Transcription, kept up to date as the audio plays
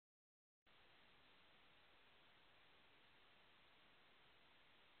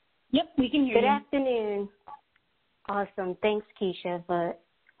Yep, we can hear you. Good afternoon. Awesome. Thanks, Keisha, for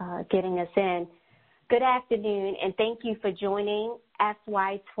getting us in. Good afternoon, and thank you for joining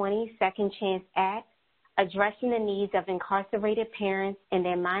FY20 Second Chance Act, Addressing the Needs of Incarcerated Parents and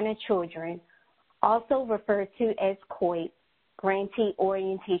Their Minor Children, also referred to as COIP, Grantee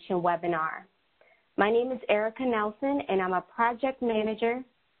Orientation Webinar. My name is Erica Nelson, and I'm a Project Manager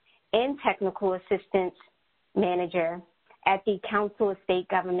and Technical Assistance Manager at the Council of State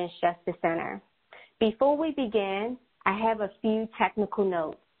Governments Justice Center. Before we begin, I have a few technical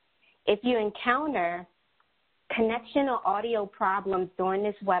notes. If you encounter connection or audio problems during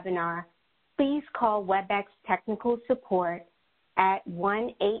this webinar, please call WebEx Technical Support at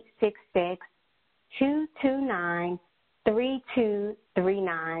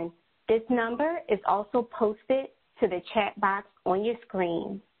 1-866-229-3239. This number is also posted to the chat box on your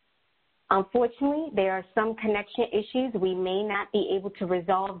screen. Unfortunately, there are some connection issues we may not be able to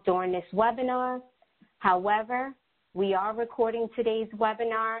resolve during this webinar. However, we are recording today's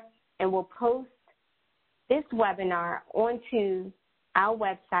webinar and will post this webinar onto our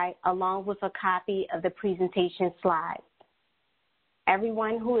website along with a copy of the presentation slides.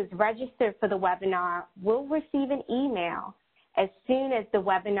 Everyone who is registered for the webinar will receive an email as soon as the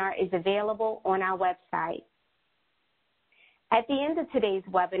webinar is available on our website. At the end of today's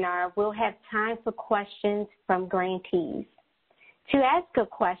webinar, we'll have time for questions from grantees. To ask a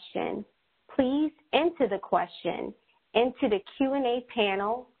question, please enter the question into the Q&A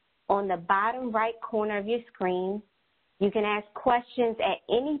panel on the bottom right corner of your screen. You can ask questions at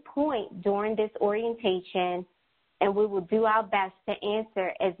any point during this orientation, and we will do our best to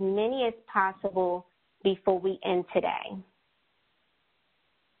answer as many as possible before we end today.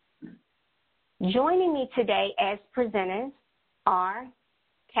 Joining me today as presenters are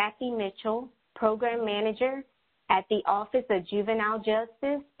Kathy Mitchell, Program Manager at the Office of Juvenile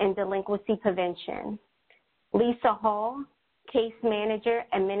Justice and Delinquency Prevention, Lisa Hall, Case Manager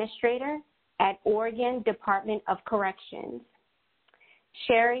Administrator at Oregon Department of Corrections,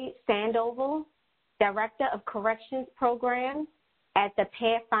 Sherry Sandoval, Director of Corrections Programs at the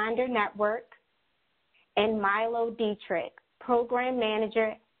Pathfinder Network, and Milo Dietrich, Program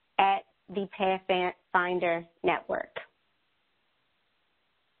Manager at the Pathfinder Network.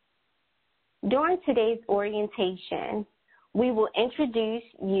 During today's orientation, we will introduce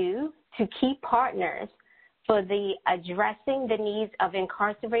you to key partners for the Addressing the Needs of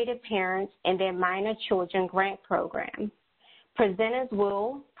Incarcerated Parents and Their Minor Children grant program. Presenters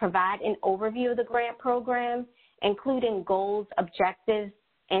will provide an overview of the grant program, including goals, objectives,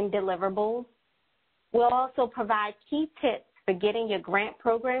 and deliverables. We'll also provide key tips for getting your grant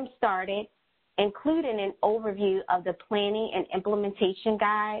program started, including an overview of the planning and implementation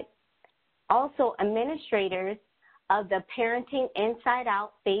guide. Also, administrators of the Parenting Inside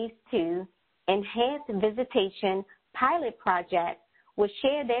Out Phase 2 Enhanced Visitation Pilot Project will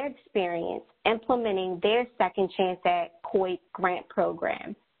share their experience implementing their Second Chance at COIP grant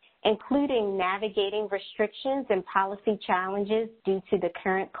program, including navigating restrictions and policy challenges due to the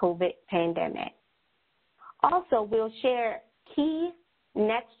current COVID pandemic. Also, we'll share key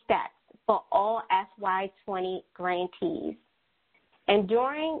next steps for all FY20 grantees. And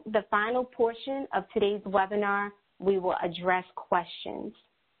during the final portion of today's webinar, we will address questions.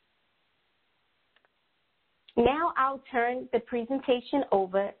 Now I'll turn the presentation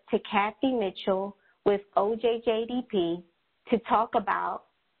over to Kathy Mitchell with OJJDP to talk about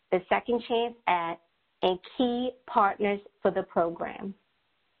the Second Chance Act and key partners for the program.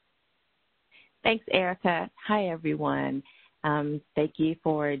 Thanks, Erica. Hi, everyone. Thank you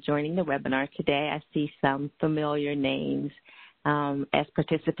for joining the webinar today. I see some familiar names as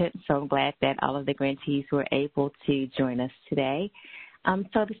participants, so I'm glad that all of the grantees were able to join us today. So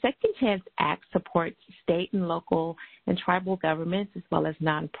the Second Chance Act supports state and local and tribal governments as well as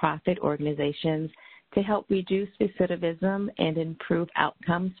nonprofit organizations to help reduce recidivism and improve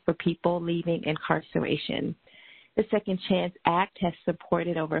outcomes for people leaving incarceration. The Second Chance Act has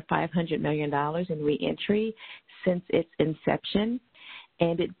supported over $500 million in reentry since its inception,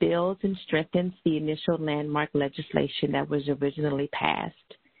 and it builds and strengthens the initial landmark legislation that was originally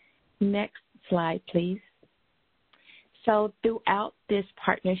passed. Next slide, please. So throughout this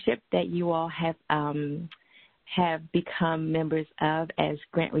partnership that you all have become members of as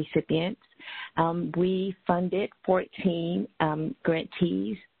grant recipients, we funded 14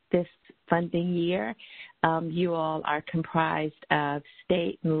 grantees this funding year. You all are comprised of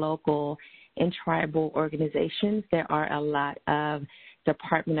state and local and tribal organizations. There are a lot of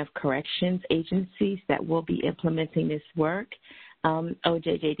Department of Corrections agencies that will be implementing this work.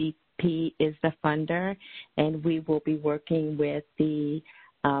 OJJDP is the funder, and we will be working with the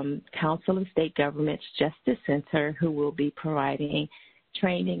Council of State Governments Justice Center, who will be providing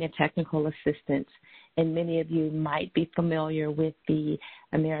training and technical assistance. And many of you might be familiar with the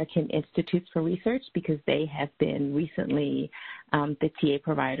American Institutes for Research because they have been recently the TA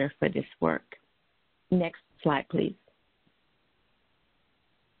provider for this work. Next slide, please.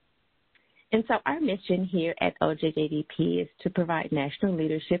 And so our mission here at OJJDP is to provide national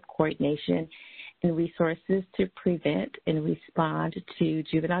leadership, coordination, and resources to prevent and respond to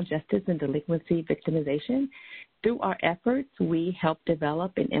juvenile justice and delinquency victimization. Through our efforts, we help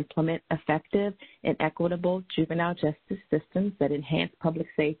develop and implement effective and equitable juvenile justice systems that enhance public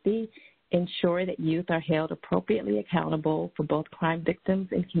safety, ensure that youth are held appropriately accountable for both crime victims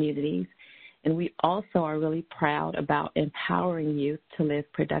and communities. And we also are really proud about empowering youth to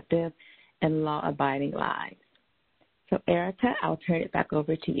live productive and law-abiding lives. So, Erica, I'll turn it back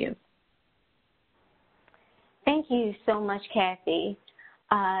over to you. Thank you so much, Kathy.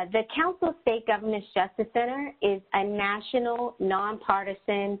 The Council of State Governments Justice Center is a national,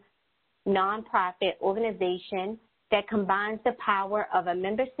 nonpartisan, nonprofit organization that combines the power of a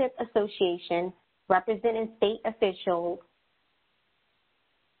membership association representing state officials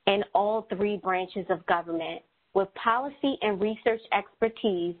in all three branches of government with policy and research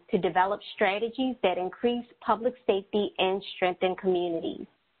expertise to develop strategies that increase public safety and strengthen communities.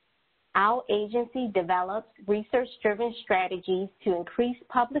 Our agency develops research-driven strategies to increase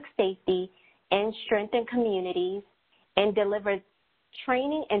public safety and strengthen communities and delivers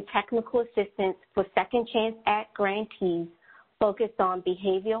training and technical assistance for Second Chance Act grantees focused on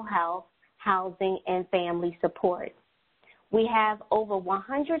behavioral health, housing, and family support. We have over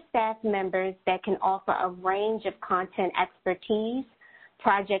 100 staff members that can offer a range of content expertise,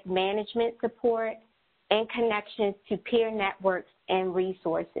 project management support, and connections to peer networks and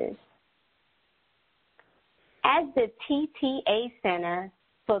resources. As the TTA Center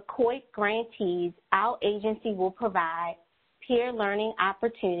for COIT grantees, our agency will provide peer learning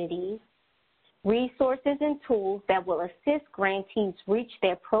opportunities, resources and tools that will assist grantees reach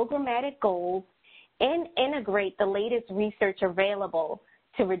their programmatic goals and integrate the latest research available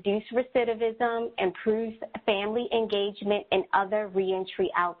to reduce recidivism, improve family engagement, and other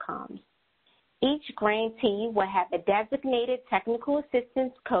reentry outcomes. Each grantee will have a designated technical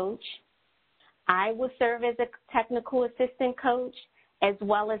assistance coach. I will serve as a technical assistant coach, as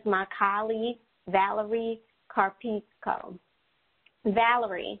well as my colleague, Valerie Carpico.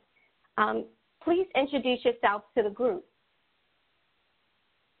 Valerie, please introduce yourself to the group.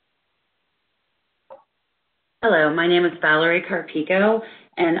 Hello, my name is Valerie Carpico,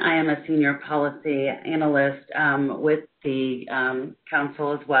 and I am a senior policy analyst with the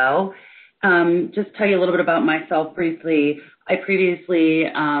council as well. Just tell you a little bit about myself briefly. I previously,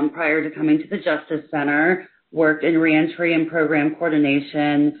 prior to coming to the Justice Center, worked in reentry and program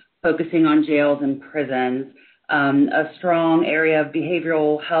coordination, focusing on jails and prisons. A strong area of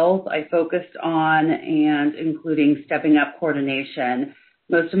behavioral health I focused on, and including stepping up coordination.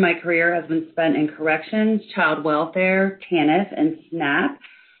 Most of my career has been spent in corrections, child welfare, TANF, and SNAP.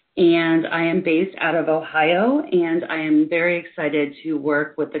 And I am based out of Ohio, and I am very excited to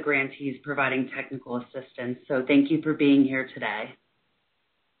work with the grantees providing technical assistance. So thank you for being here today.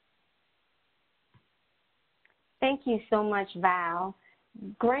 Thank you so much, Val.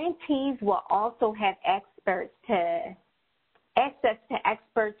 Grantees will also have access to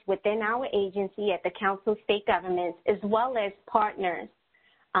experts within our agency at the Council of State Governments, as well as partners,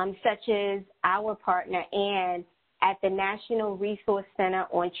 such as our partner, and at the National Resource Center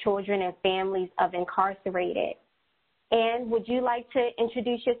on Children and Families of Incarcerated. Ann, would you like to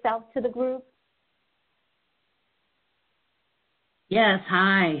introduce yourself to the group? Yes,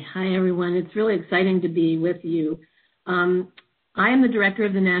 hi. Hi, everyone. It's really exciting to be with you. I am the director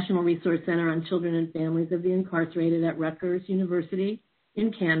of the National Resource Center on Children and Families of the Incarcerated at Rutgers University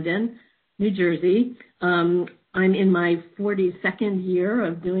in Camden, New Jersey. I'm in my 42nd year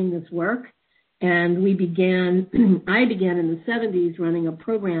of doing this work. And I began in the 70s running a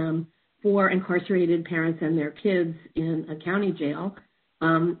program for incarcerated parents and their kids in a county jail.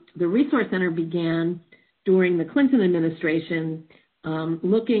 The Resource Center began during the Clinton administration,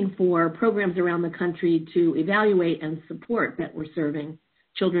 looking for programs around the country to evaluate and support that were serving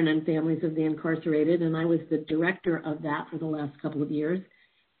children and families of the incarcerated. And I was the director of that for the last couple of years.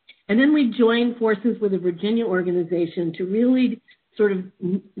 And then we joined forces with a Virginia organization to really sort of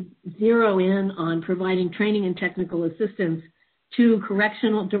zero in on providing training and technical assistance to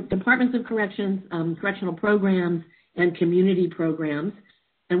correctional departments of corrections, correctional programs, and community programs.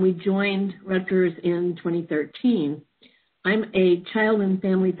 And we joined Rutgers in 2013. I'm a child and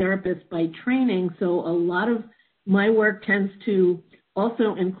family therapist by training, so a lot of my work tends to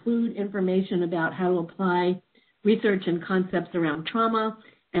also include information about how to apply research and concepts around trauma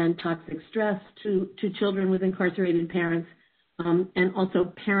and toxic stress to children with incarcerated parents, and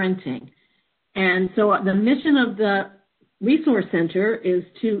also parenting. And so the mission of the Resource Center is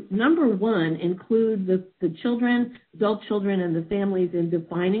to, number one, include the children, adult children, and the families in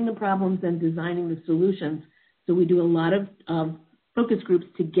defining the problems and designing the solutions. So we do a lot of focus groups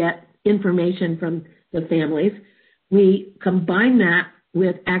to get information from the families. We combine that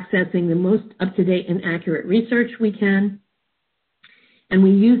with accessing the most up-to-date and accurate research we can. And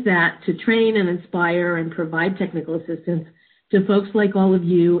we use that to train and inspire and provide technical assistance to folks like all of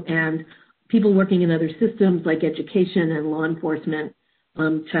you and people working in other systems like education and law enforcement,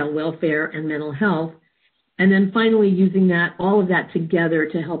 child welfare, and mental health. And then finally using that, all of that together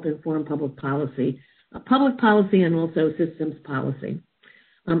to help inform public policy and also systems policy.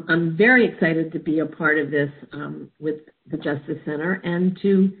 I'm very excited to be a part of this with the Justice Center and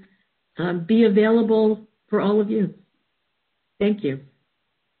to be available for all of you. Thank you.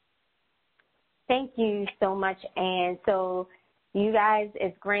 Thank you so much, Anne. So you guys,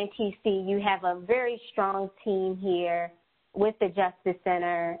 as Grantee, you have a very strong team here with the Justice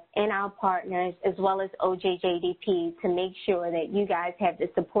Center and our partners, as well as OJJDP, to make sure that you guys have the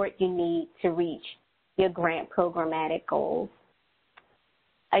support you need to reach your grant programmatic goals.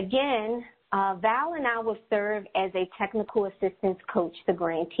 Again, Val and I will serve as a technical assistance coach to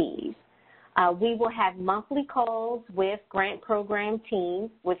grantees. We will have monthly calls with your grant program team,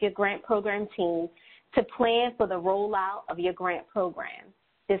 to plan for the rollout of your grant program,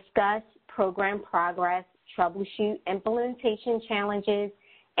 discuss program progress, troubleshoot implementation challenges,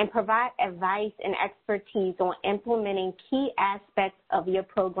 and provide advice and expertise on implementing key aspects of your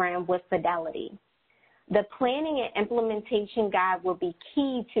program with fidelity. The planning and implementation guide will be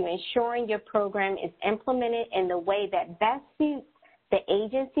key to ensuring your program is implemented in the way that best suits the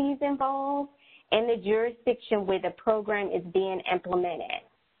agencies involved and the jurisdiction where the program is being implemented.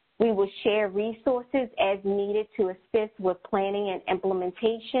 We will share resources as needed to assist with planning and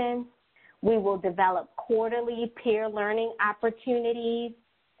implementation. We will develop quarterly peer learning opportunities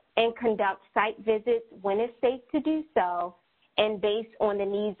and conduct site visits when it's safe to do so, and based on the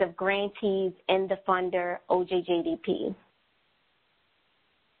needs of grantees and the funder, OJJDP.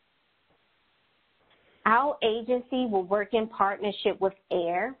 Our agency will work in partnership with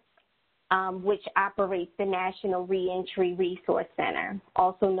AIR, which operates the National Reentry Resource Center,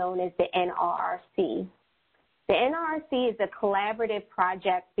 also known as the NRRC. The NRRC is a collaborative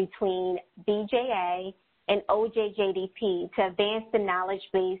project between BJA and OJJDP to advance the knowledge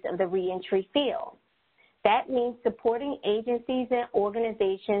base of the reentry field. That means supporting agencies and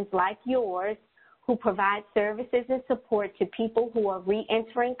organizations like yours who provide services and support to people who are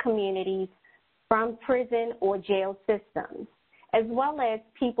reentering communities from prison or jail systems, as well as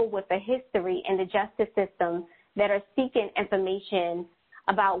people with a history in the justice system that are seeking information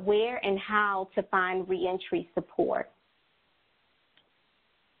about where and how to find reentry support.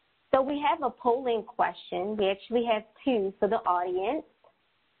 So we have a polling question. We actually have two for the audience.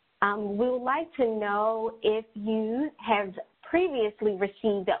 We would like to know if you have previously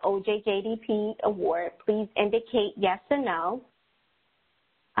received the OJJDP award. Please indicate yes or no.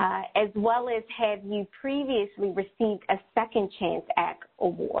 As well as have you previously received a Second Chance Act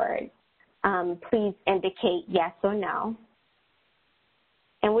award. Please indicate yes or no.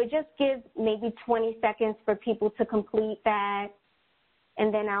 And we'll just give maybe 20 seconds for people to complete that.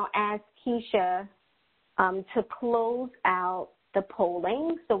 And then I'll ask Keisha to close out the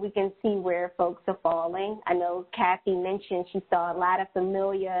polling so we can see where folks are falling. I know Kathy mentioned she saw a lot of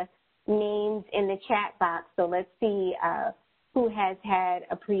familiar names in the chat box, so let's see who has had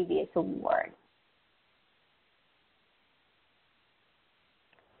a previous award.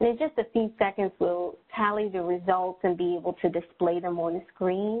 And in just a few seconds, we'll tally the results and be able to display them on the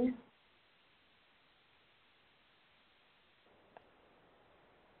screen.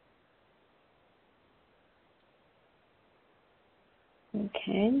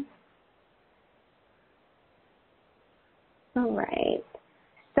 Okay. All right.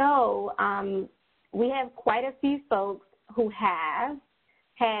 So we have quite a few folks who have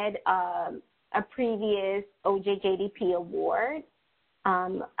had a previous OJJDP award.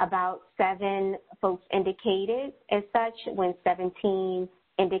 About 7 folks indicated as such, when 17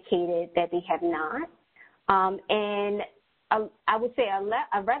 indicated that they have not. And I would say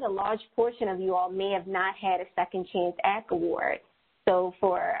a rather large portion of you all may have not had a Second Chance Act award. So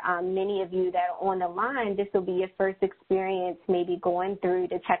for many of you that are on the line, this will be your first experience maybe going through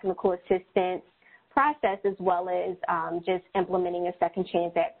the technical assistance process as well as just implementing a Second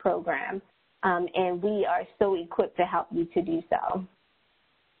Chance Act program. And we are so equipped to help you to do so.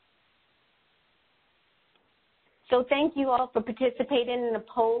 So thank you all for participating in the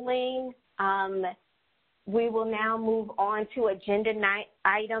polling. We will now move on to agenda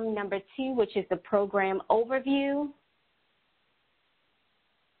item number 2, which is the program overview.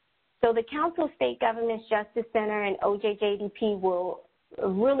 So the Council of State Governments Justice Center and OJJDP will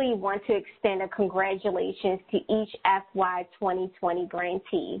really want to extend a congratulations to each FY 2020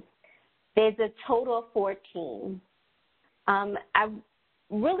 grantee. There's a total of 14. I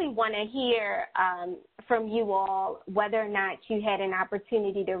really want to hear from you all whether or not you had an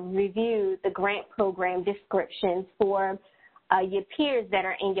opportunity to review the grant program descriptions for your peers that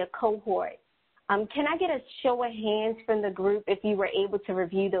are in your cohort. Can I get a show of hands from the group if you were able to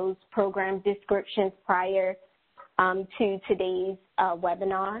review those program descriptions prior to today's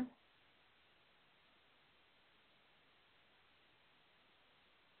webinar?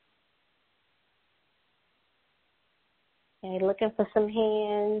 Okay, looking for some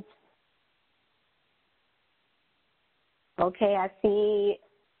hands. Okay, I see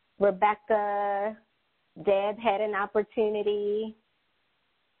Rebecca, Deb had an opportunity.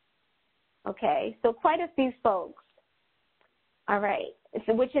 Okay, so quite a few folks. All right,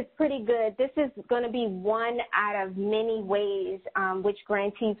 so, which is pretty good. This is going to be one out of many ways which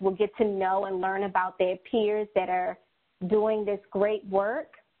grantees will get to know and learn about their peers that are doing this great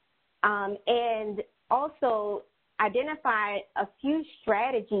work, and also identify a few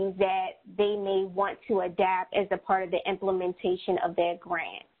strategies that they may want to adapt as a part of the implementation of their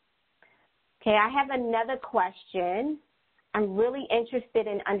grant. Okay, I have another question. I'm really interested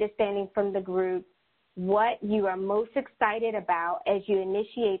in understanding from the group what you are most excited about as you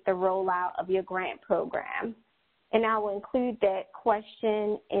initiate the rollout of your grant program. And I will include that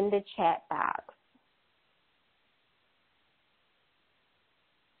question in the chat box.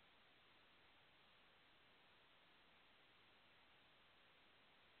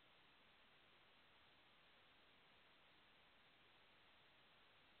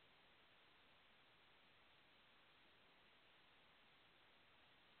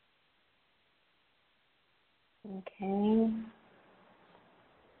 Okay.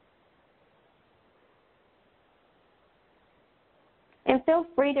 And feel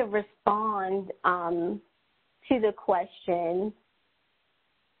free to respond to the question.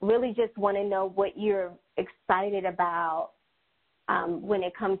 Really just want to know what you're excited about when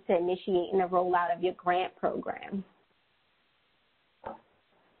it comes to initiating the rollout of your grant program.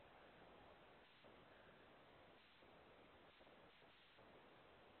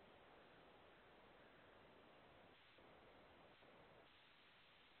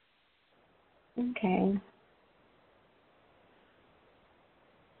 Okay.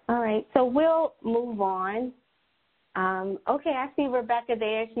 All right, so we'll move on. Okay, I see Rebecca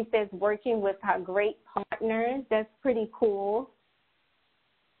there. She says working with our great partners. That's pretty cool.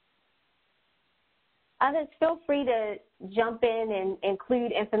 Others, feel free to jump in and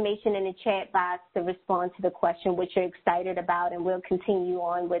include information in the chat box to respond to the question, which you're excited about, and we'll continue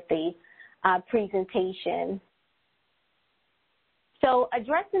on with the presentation. So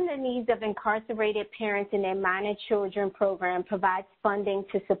addressing the needs of incarcerated parents and their minor children program provides funding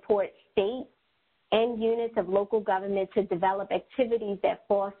to support state and units of local government to develop activities that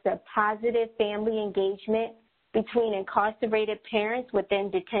foster positive family engagement between incarcerated parents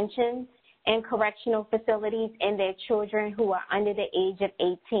within detention and correctional facilities and their children who are under the age of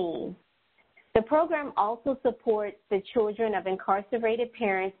 18. The program also supports the children of incarcerated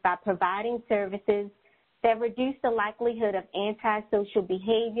parents by providing services that reduce the likelihood of antisocial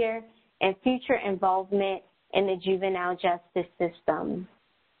behavior and future involvement in the juvenile justice system.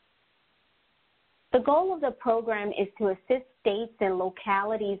 The goal of the program is to assist states and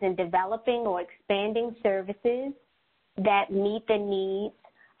localities in developing or expanding services that meet the needs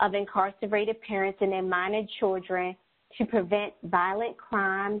of incarcerated parents and their minor children to prevent violent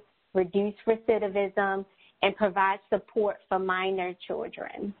crimes, reduce recidivism, and provide support for minor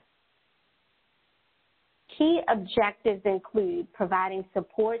children. Key objectives include providing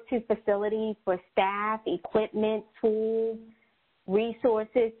support to facilities for staff, equipment, tools,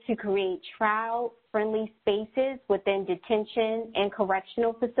 resources to create child-friendly spaces within detention and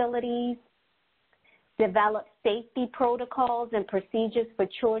correctional facilities, develop safety protocols and procedures for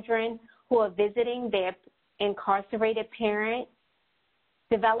children who are visiting their incarcerated parents,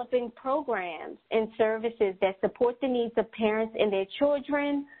 developing programs and services that support the needs of parents and their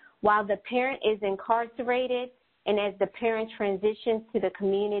children while the parent is incarcerated and as the parent transitions to the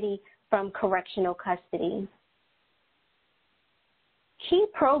community from correctional custody. Key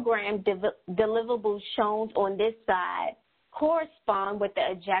program deliverables shown on this side correspond with the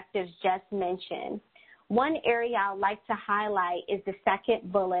objectives just mentioned. One area I'd like to highlight is the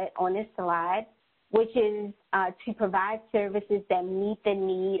second bullet on this slide, which is to provide services that meet the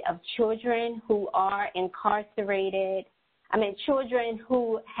need of children who are incarcerated, children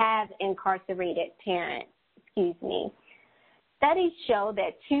who have incarcerated parents, Studies show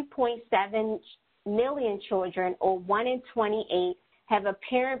that 2.7 million children, or 1 in 28, have a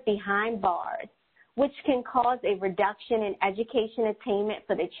parent behind bars, which can cause a reduction in education attainment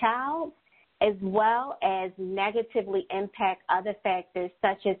for the child, as well as negatively impact other factors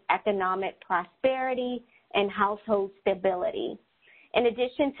such as economic prosperity and household stability. In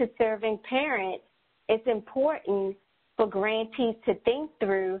addition to serving parents, it's important for grantees to think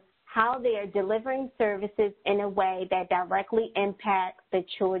through how they are delivering services in a way that directly impacts the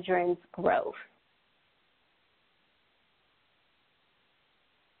children's growth.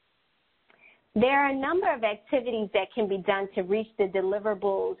 There are a number of activities that can be done to reach the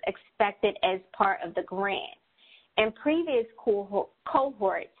deliverables expected as part of the grant. In previous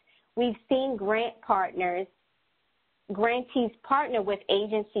cohorts, we've seen grantees partner with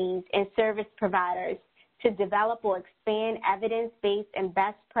agencies and service providers to develop or expand evidence-based and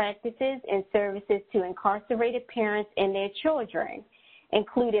best practices and services to incarcerated parents and their children,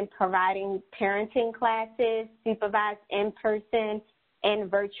 including providing parenting classes, supervised in-person and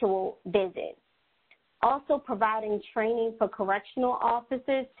virtual visits. Also providing training for correctional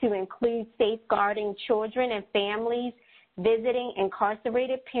officers to include safeguarding children and families visiting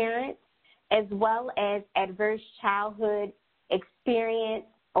incarcerated parents, as well as adverse childhood experience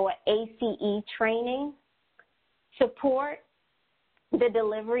or ACE training. Support the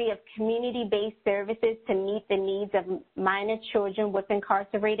delivery of community-based services to meet the needs of minor children with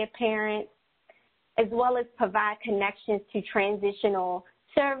incarcerated parents, as well as provide connections to transitional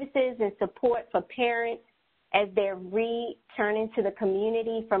services and support for parents as they're returning to the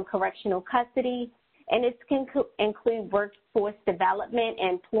community from correctional custody. And it can include workforce development,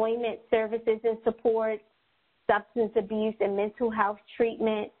 employment services and support, substance abuse and mental health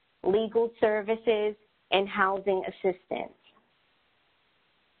treatment, legal services, and housing assistance.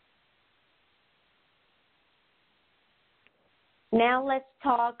 Now let's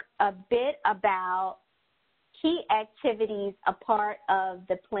talk a bit about key activities a part of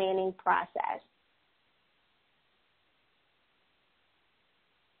the planning process.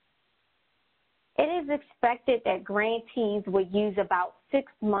 It is expected that grantees would use about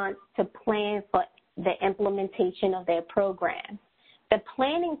 6 months to plan for the implementation of their program. The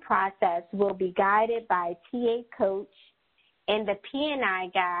planning process will be guided by a TA coach, and the P&I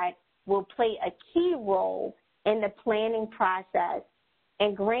guide will play a key role in the planning process,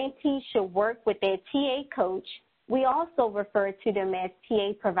 and grantees should work with their TA coach. We also refer to them as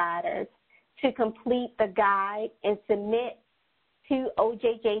TA providers, to complete the guide and submit to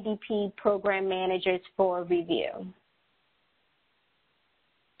OJJDP program managers for review.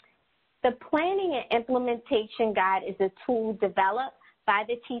 The planning and implementation guide is a tool developed by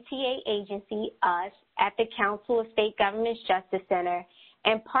the TTA agency, us, at the Council of State Governments Justice Center,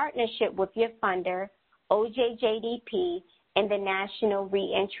 in partnership with your funder, OJJDP, and the National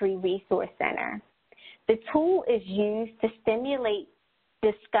Reentry Resource Center. The tool is used to stimulate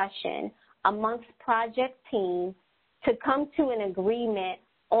discussion amongst project teams to come to an agreement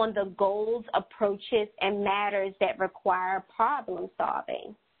on the goals, approaches, and matters that require problem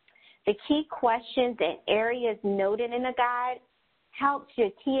solving. The key questions and areas noted in the guide helps your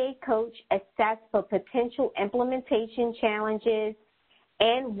TA coach assess for potential implementation challenges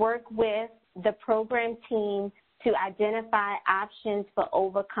and work with the program team to identify options for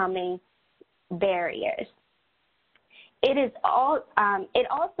overcoming barriers. It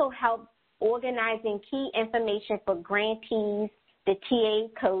also helps organizing key information for grantees, the TA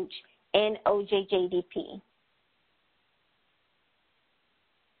coach, and OJJDP.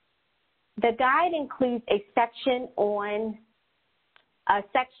 The guide includes a section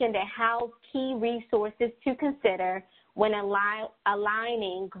that houses key resources to consider when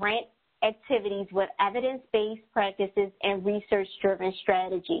aligning grant activities with evidence-based practices and research-driven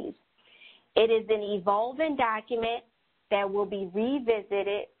strategies. It is an evolving document that will be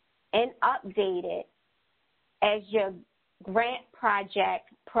revisited and updated as your grant project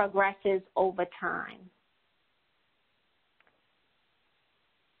progresses over time.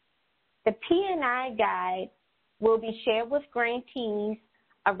 The P&I guide will be shared with grantees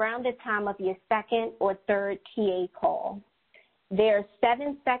around the time of your second or third TA call. There are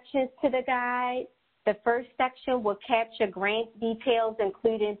 7 sections to the guide. The first section will capture grant details,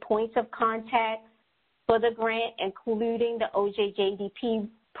 including points of contact for the grant, including the OJJDP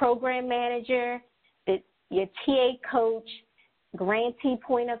program manager, your TA coach, grantee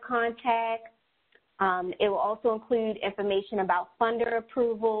point of contact, It will also include information about funder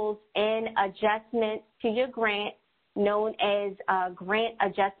approvals and adjustments to your grant, known as grant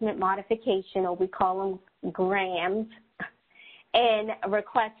adjustment modification, or we call them GRAMs, and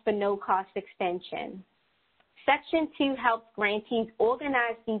requests for no-cost extension. Section 2 helps grantees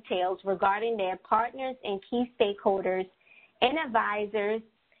organize details regarding their partners and key stakeholders and advisors,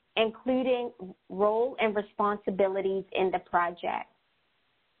 including role and responsibilities in the project.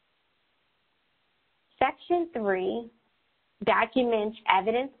 Section 3 documents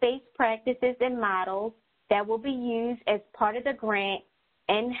evidence-based practices and models that will be used as part of the grant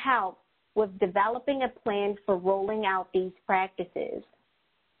and help with developing a plan for rolling out these practices.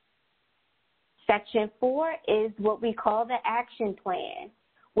 Section 4 is what we call the action plan,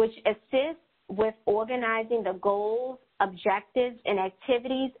 which assists with organizing the goals, objectives, and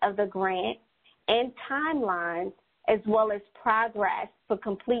activities of the grant and timelines, as well as progress for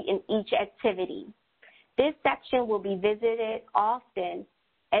completing each activity. This section will be visited often,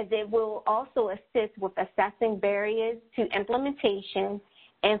 as it will also assist with assessing barriers to implementation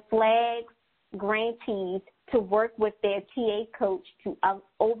and flag grantees to work with their TA coach to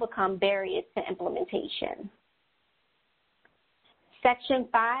overcome barriers to implementation. Section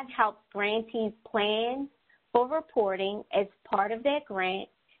 5 helps grantees plan for reporting as part of their grant,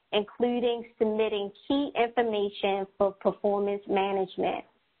 including submitting key information for performance management.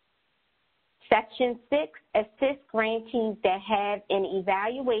 Section 6 assists grantees that have an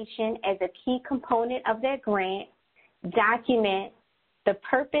evaluation as a key component of their grant, document the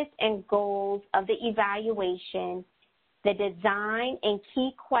purpose and goals of the evaluation, the design and key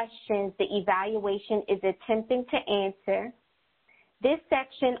questions the evaluation is attempting to answer. This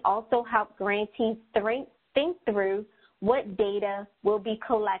section also helps grantees think through what data will be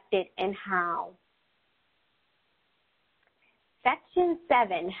collected and how. Section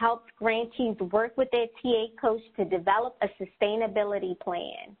 7 helps grantees work with their TA coach to develop a sustainability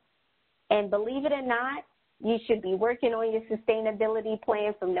plan. And believe it or not, you should be working on your sustainability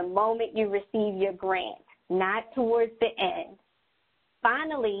plan from the moment you receive your grant, not towards the end.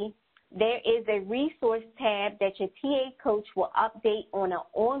 Finally, there is a resource tab that your TA coach will update on an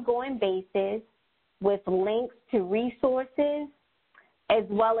ongoing basis with links to resources, as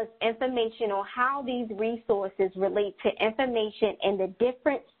well as information on how these resources relate to information in the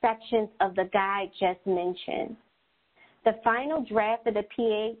different sections of the guide just mentioned. The final draft of the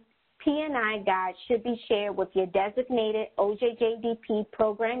P&I guide should be shared with your designated OJJDP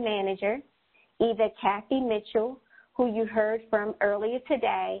program manager, either Kathy Mitchell, who you heard from earlier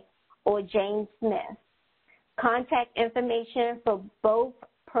today, or James Smith. Contact information for both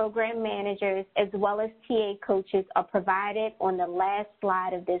program managers as well as TA coaches are provided on the last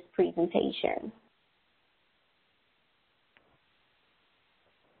slide of this presentation.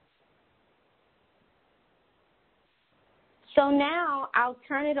 So now I'll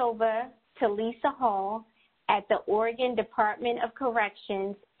turn it over to Lisa Hall at the Oregon Department of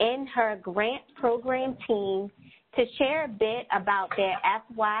Corrections and her grant program team to share a bit about their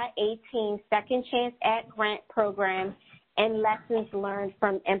FY18 Second Chance at Grant program and lessons learned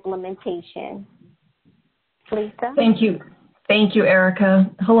from implementation. Lisa? Thank you. Thank you,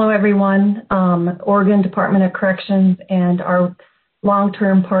 Erica. Hello, everyone. Oregon Department of Corrections and our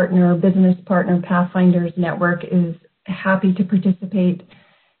long-term partner, business partner, Pathfinders Network, is happy to participate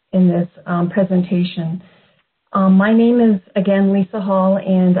in this presentation. My name is, again, Lisa Hall,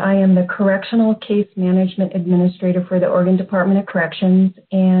 and I am the Correctional Case Management Administrator for the Oregon Department of Corrections.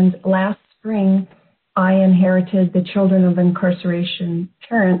 And last spring, I inherited the Children of Incarceration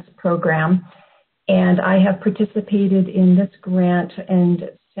Parents program, and I have participated in this grant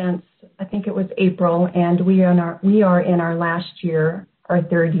and since, I think it was April, and we are in our last year, our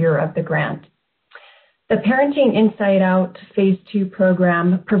third year of the grant. The Parenting Inside Out Phase 2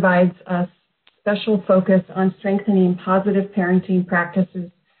 program provides us special focus on strengthening positive parenting practices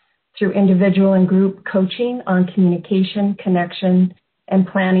through individual and group coaching on communication, connection, and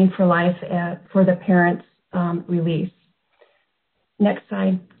planning for life for the parent's release. Next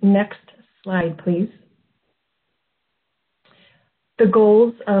slide, please. The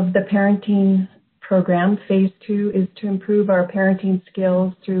goals of the parenting program, Phase 2, is to improve our parenting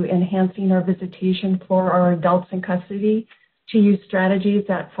skills through enhancing our visitation for our adults in custody, to use strategies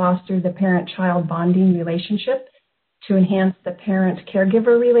that foster the parent-child bonding relationship, to enhance the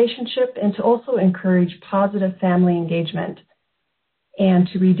parent-caregiver relationship, and to also encourage positive family engagement, and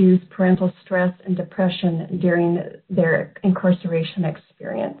to reduce parental stress and depression during their incarceration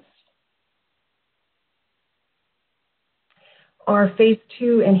experience. Our Phase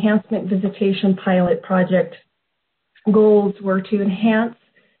 2 Enhancement Visitation Pilot Project goals were to enhance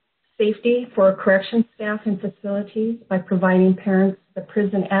safety for corrections staff and facilities by providing parents the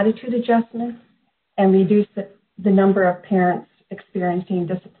prison attitude adjustment and reduce the number of parents experiencing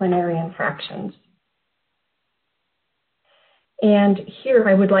disciplinary infractions. And here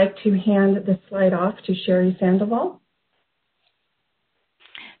I would like to hand the slide off to Sherry Sandoval.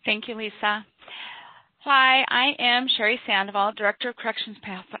 Thank you, Lisa. Hi, I am Sherry Sandoval, Director of Corrections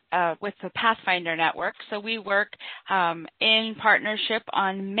with the Pathfinder Network. So we work in partnership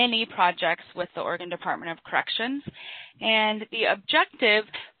on many projects with the Oregon Department of Corrections. And the objective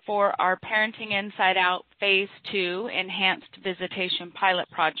for our Parenting Inside Out Phase 2 Enhanced Visitation Pilot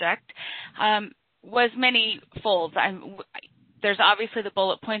Project was many-fold. There's obviously the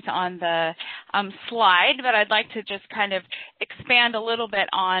bullet points on the slide, but I'd like to just kind of expand a little bit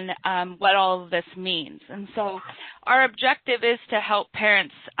on what all of this means. And so our objective is to help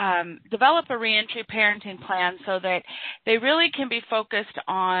parents develop a reentry parenting plan so that they really can be focused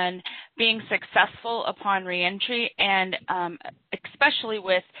on being successful upon reentry, and especially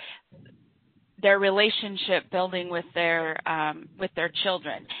with their relationship building with their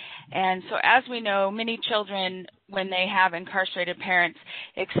children. And so as we know, many children, when they have incarcerated parents,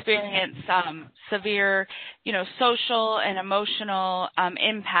 experience severe, social and emotional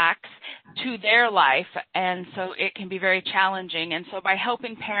impacts to their life, and so it can be very challenging. And so by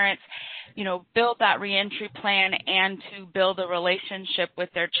helping parents, build that reentry plan and to build a relationship with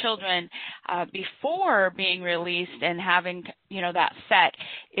their children before being released and having, that set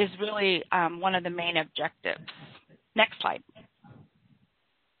is really one of the main objectives. Next slide.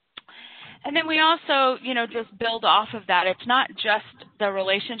 And then we also, just build off of that. It's not just the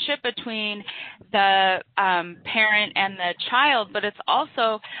relationship between the parent and the child, but it's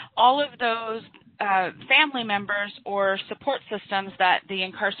also all of those family members or support systems that the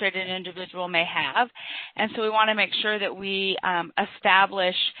incarcerated individual may have. And so we want to make sure that we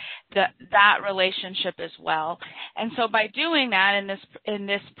establish that relationship as well. And so by doing that in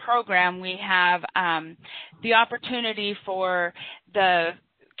this program, we have the opportunity for the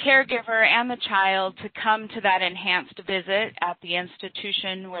caregiver and the child to come to that enhanced visit at the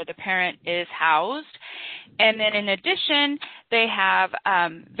institution where the parent is housed. And then in addition, they have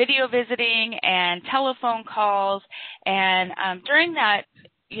video visiting and telephone calls. And during that,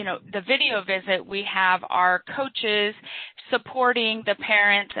 the video visit, we have our coaches supporting the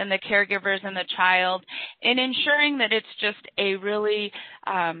parents and the caregivers and the child in ensuring that it's just a really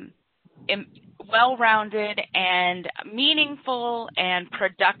well-rounded and meaningful and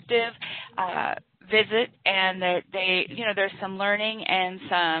productive visit, and that there's some learning and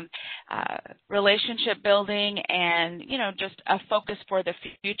some relationship building, and just a focus for the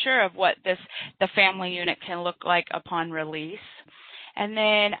future of what the family unit can look like upon release. And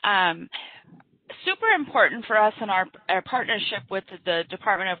then super important for us in our partnership with the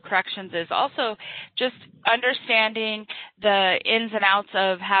Department of Corrections is also just understanding the ins and outs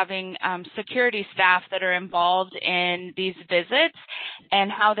of having security staff that are involved in these visits and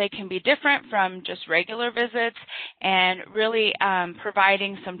how they can be different from just regular visits, and really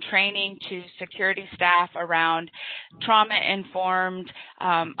providing some training to security staff around trauma-informed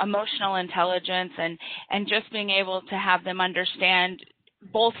emotional intelligence, and just being able to have them understand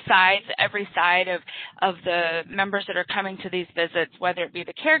both sides, every side of the members that are coming to these visits, whether it be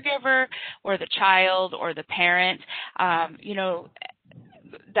the caregiver or the child or the parent,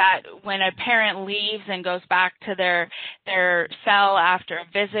 that when a parent leaves and goes back to their cell after a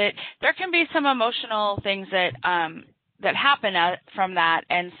visit, there can be some emotional things that happen from that.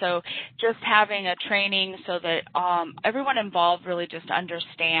 And so just having a training so that everyone involved really just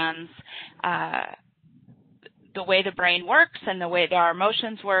understands the way the brain works and the way that our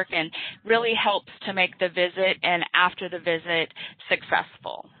emotions work, and really helps to make the visit and after the visit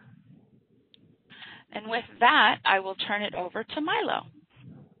successful. And with that, I will turn it over to Milo.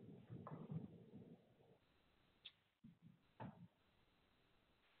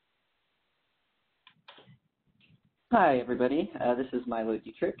 Hi, everybody. This is Milo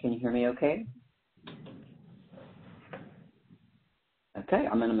Dietrich. Can you hear me okay? Okay,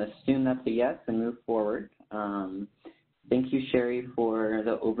 I'm going to assume that's a yes and move forward. Thank you, Sherry, for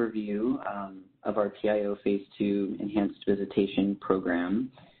the overview of our PIO Phase 2 Enhanced Visitation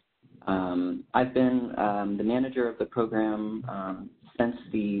Program. I've been the manager of the program since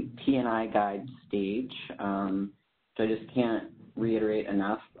the T&I guide stage, so I just can't reiterate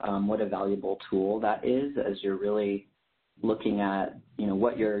enough what a valuable tool that is as you're really looking at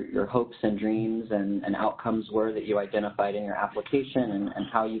what your hopes and dreams and outcomes were that you identified in your application, and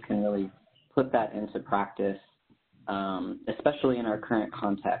how you can really put that into practice, especially in our current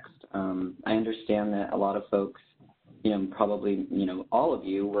context. I understand that a lot of folks, probably all of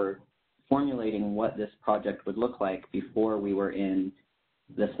you were formulating what this project would look like before we were in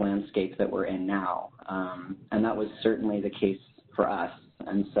this landscape that we're in now. And that was certainly the case for us.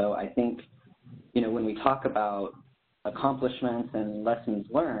 And so I think, when we talk about accomplishments and lessons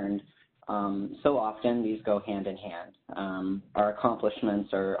learned, so often these go hand in hand. Our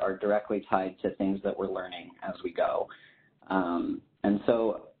accomplishments are directly tied to things that we're learning as we go. And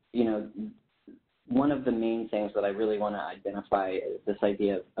so, one of the main things that I really want to identify is this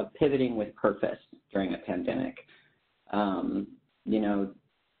idea of pivoting with purpose during a pandemic.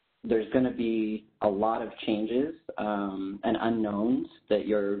 There's going to be a lot of changes and unknowns that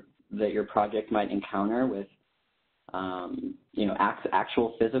your project might encounter with,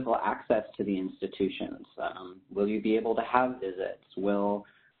 actual physical access to the institutions. Will you be able to have visits? Will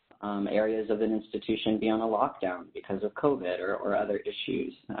areas of an institution be on a lockdown because of COVID or other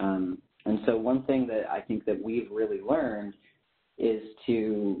issues? And so one thing that I think that we've really learned is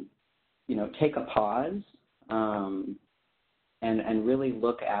to, take a pause and really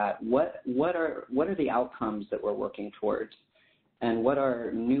look at what are the outcomes that we're working towards, and what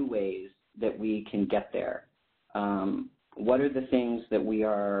are new ways that we can get there. What are the things that we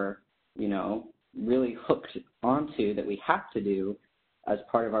are, really hooked onto that we have to do as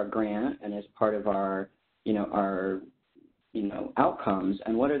part of our grant and as part of our outcomes,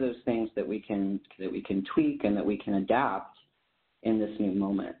 and what are those things that we can tweak and that we can adapt in this new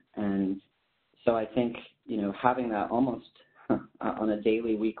moment. And so I think, having that almost on a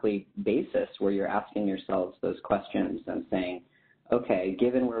daily, weekly basis where you're asking yourselves those questions and saying, okay,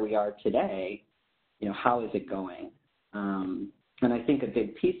 given where we are today, how is it going? And I think a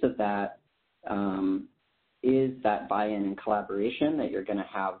big piece of that is that buy-in and collaboration that you're going to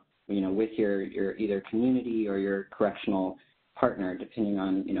have, with your either community or your correctional partner, depending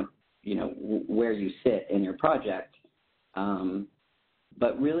on, where you sit in your project.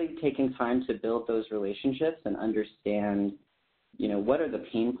 But really taking time to build those relationships and understand, what are the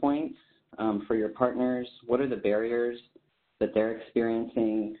pain points for your partners? What are the barriers that they're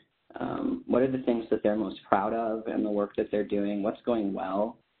experiencing? What are the things that they're most proud of in the work that they're doing? What's going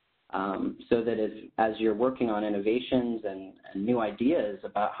well? So that as you're working on innovations and new ideas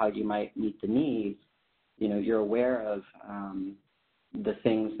about how you might meet the needs, you're aware of the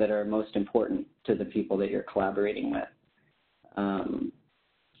things that are most important to the people that you're collaborating with.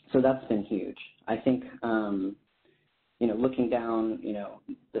 So that's been huge. I think, looking down,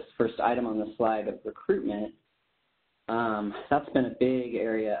 this first item on the slide of recruitment, that's been a big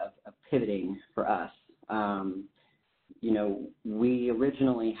area of pivoting for us. We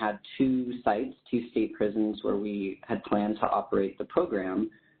originally had 2 sites, 2 state prisons where we had planned to operate the program,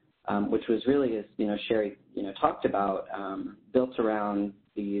 which was really, as Sherry talked about, built around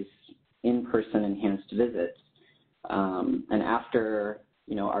these in-person enhanced visits. And after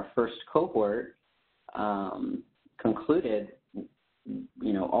our first cohort concluded,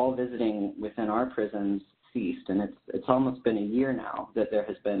 all visiting within our prisons ceased, and it's almost been a year now that there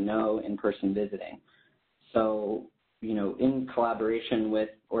has been no in-person visiting. So, in collaboration with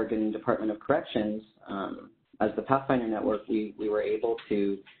Oregon Department of Corrections, as the Pathfinder Network, we were able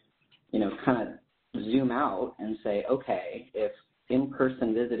to, kind of zoom out and say, okay, if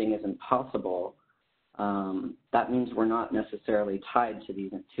in-person visiting isn't possible, that means we're not necessarily tied to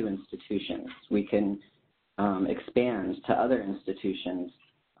these 2 institutions. We can expand to other institutions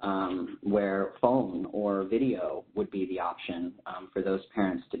where phone or video would be the option for those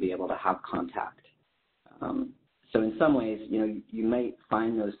parents to be able to have contact. So in some ways, you might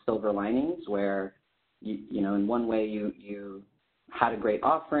find those silver linings where, in one way you had a great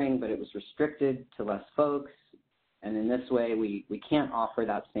offering, but it was restricted to less folks. And in this way, we can't offer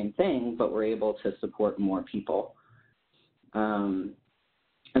that same thing, but we're able to support more people.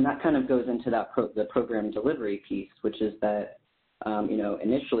 And that kind of goes into the program delivery piece, which is that,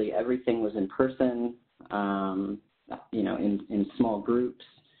 initially everything was in person, in small groups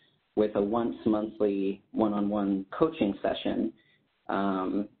with a once monthly one-on-one coaching session.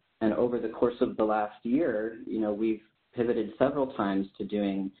 And over the course of the last year, we've pivoted several times to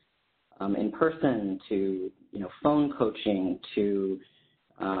doing in person, to, phone coaching, to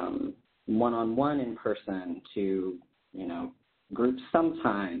one-on-one in person, to, groups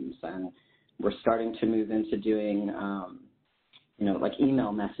sometimes. And we're starting to move into doing, like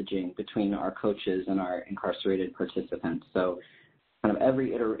email messaging between our coaches and our incarcerated participants. So kind of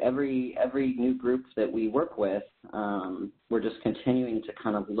every new group that we work with, we're just continuing to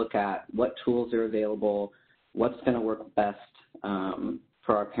kind of look at what tools are available, what's going to work best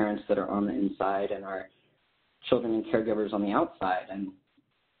for our parents that are on the inside and our children and caregivers on the outside. And,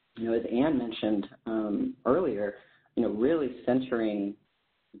 as Anne mentioned earlier, really centering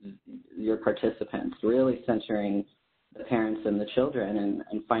your participants, really centering the parents and the children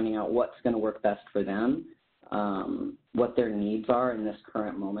and finding out what's going to work best for them, what their needs are in this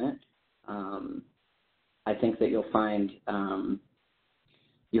current moment. I think that you'll find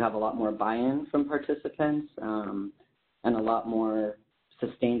you have a lot more buy-in from participants and a lot more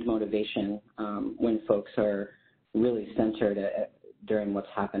sustained motivation when folks are really centered during what's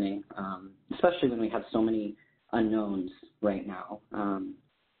happening, especially when we have so many unknowns right now.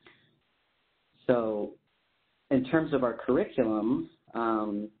 So in terms of our curriculum,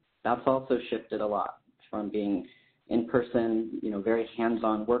 that's also shifted a lot from being in person, very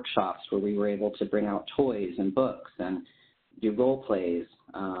hands-on workshops where we were able to bring out toys and books and do role plays,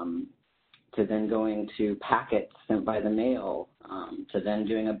 to then going to packets sent by the mail, to then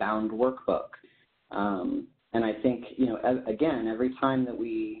doing a bound workbook. And I think, again, every time that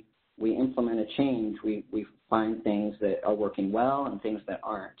we implement a change, we find things that are working well and things that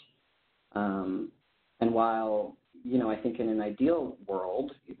aren't. And while, I think in an ideal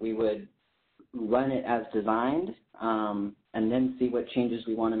world, we would run it as designed and then see what changes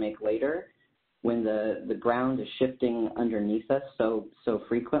we want to make later, when the ground is shifting underneath us so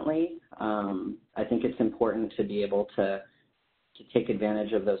frequently, I think it's important to be able to take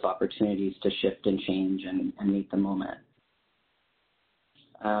advantage of those opportunities to shift and change and meet the moment.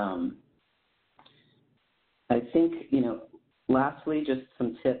 I think, lastly, just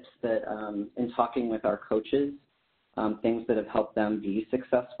some tips that in talking with our coaches, things that have helped them be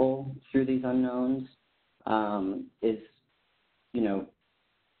successful through these unknowns is,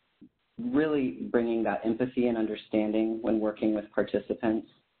 really bringing that empathy and understanding when working with participants,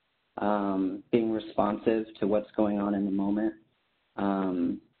 being responsive to what's going on in the moment,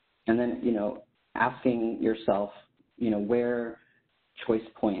 and then, asking yourself, where choice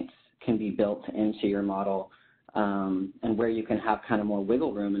points can be built into your model, and where you can have kind of more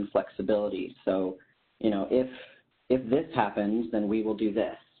wiggle room and flexibility. So, if this happens, then we will do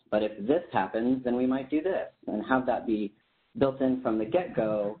this. But if this happens, then we might do this, and have that be built in from the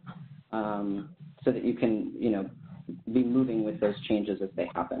get-go, so that you can, be moving with those changes as they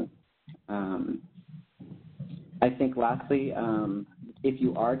happen. I think lastly, if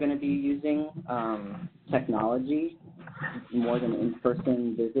you are going to be using technology more than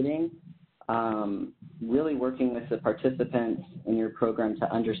in-person visiting, really working with the participants in your program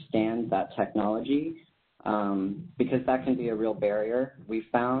to understand that technology, because that can be a real barrier. We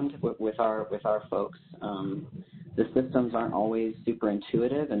found with our folks, the systems aren't always super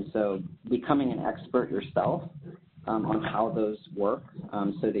intuitive, and so becoming an expert yourself on how those work,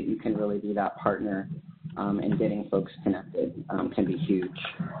 so that you can really be that partner in getting folks connected, can be huge.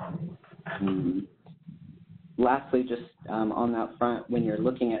 Lastly, just on that front, when you're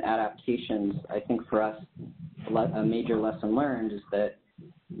looking at adaptations, I think for us, a major lesson learned is that,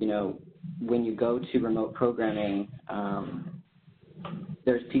 when you go to remote programming,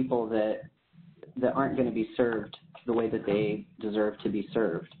 there's people that aren't going to be served the way that they deserve to be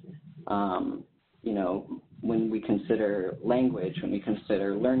served. When we consider language, when we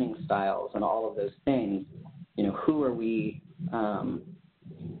consider learning styles and all of those things, who are we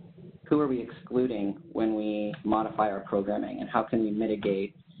excluding when we modify our programming, and how can we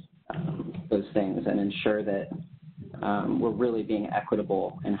mitigate those things and ensure that we're really being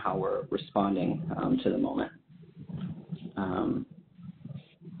equitable in how we're responding to the moment.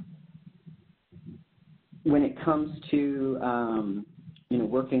 When it comes to,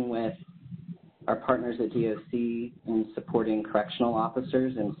 working with our partners at DOC in supporting correctional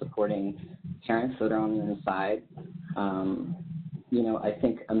officers and supporting parents that are on the inside, I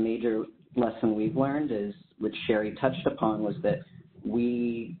think a major lesson we've learned is, which Sherry touched upon, was that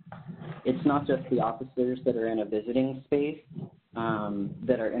it's not just the officers that are in a visiting space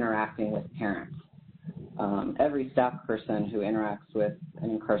that are interacting with parents. Every staff person who interacts with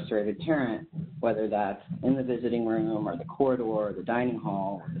an incarcerated parent, whether that's in the visiting room or the corridor or the dining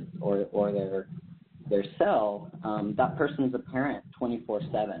hall or their cell, that person's a parent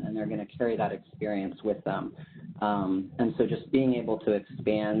 24/7, and they're going to carry that experience with them. And so just being able to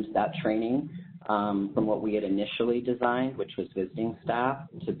expand that training from what we had initially designed, which was visiting staff,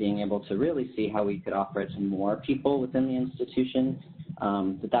 to being able to really see how we could offer it to more people within the institution,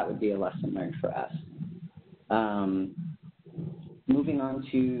 that would be a lesson learned for us. Moving on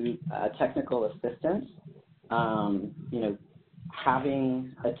to technical assistance,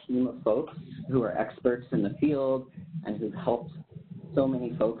 having a team of folks who are experts in the field and who've helped so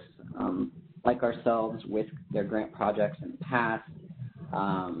many folks like ourselves with their grant projects in the past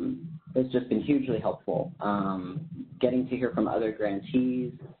has just been hugely helpful. Getting to hear from other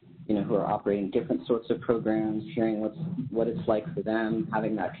grantees, who are operating different sorts of programs, hearing what it's like for them,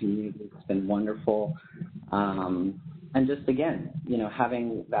 having that community has been wonderful. And just, again,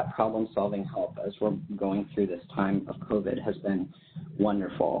 having that problem-solving help as we're going through this time of COVID has been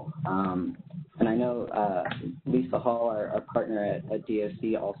wonderful. And I know Lisa Hall, our partner at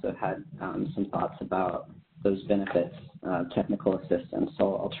DOC, also had some thoughts about those benefits, technical assistance.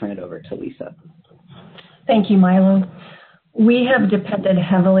 So I'll turn it over to Lisa. Thank you, Milo. We have depended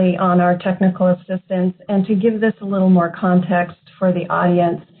heavily on our technical assistance, and to give this a little more context for the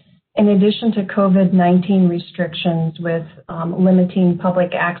audience, in addition to COVID-19 restrictions with limiting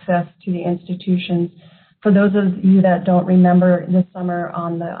public access to the institutions, for those of you that don't remember, this summer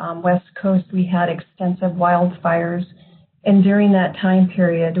on the West Coast, we had extensive wildfires, and during that time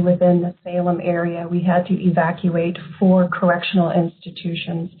period within the Salem area, we had to evacuate 4 correctional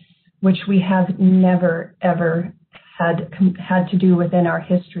institutions, which we have never, ever had to do within our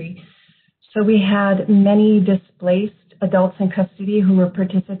history. So we had many displaced adults in custody who were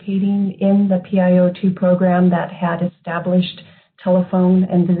participating in the PIO2 program that had established telephone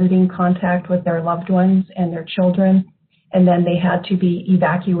and visiting contact with their loved ones and their children, and then they had to be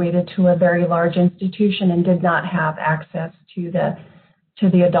evacuated to a very large institution and did not have access to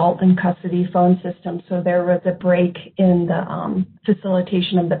the adult in custody phone system. So there was a break in the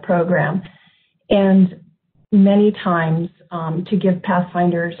facilitation of the program. And many times, to give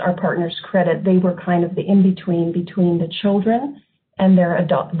Pathfinders, our partners, credit, they were kind of the in-between between the children and their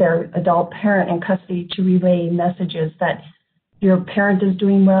adult parent in custody to relay messages that your parent is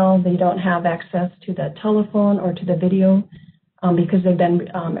doing well, they don't have access to the telephone or to the video because they've been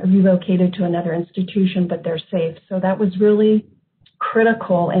relocated to another institution, but they're safe. So that was really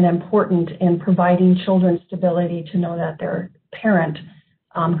critical and important in providing children stability to know that their parent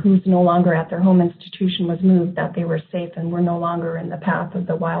who's no longer at their home institution was moved, that they were safe and were no longer in the path of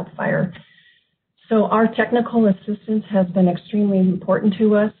the wildfire. So our technical assistance has been extremely important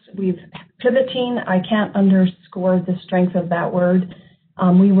to us. Pivoting, I can't underscore the strength of that word.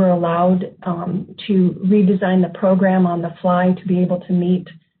 We were allowed to redesign the program on the fly to be able to meet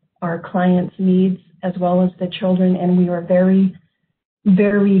our clients' needs as well as the children, and we were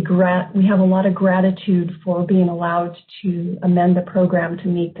we have a lot of gratitude for being allowed to amend the program to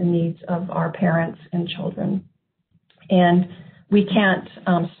meet the needs of our parents and children. And we can't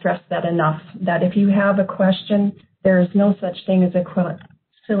stress that enough, that if you have a question, there is no such thing as a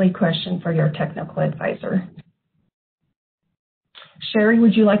silly question for your technical advisor. Sherry,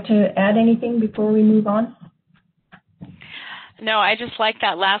 would you like to add anything before we move on? No, I just like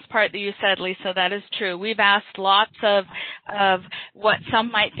that last part that you said, Lisa. That is true. We've asked lots of what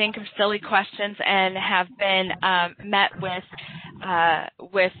some might think of silly questions and have been met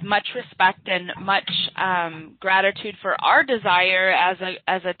with much respect and much gratitude for our desire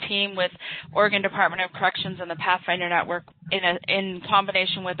as a team with Oregon Department of Corrections and the Pathfinder Network in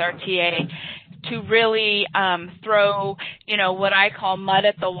combination with our TA to really throw, what I call mud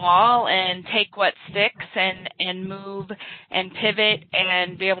at the wall and take what sticks and move and pivot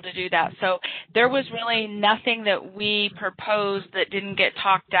and be able to do that. So there was really nothing that we proposed that didn't get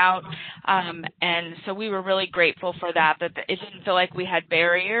talked out, and so we were really grateful for that it didn't feel like we had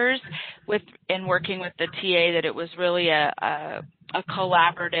barriers in working with the TA, that it was really a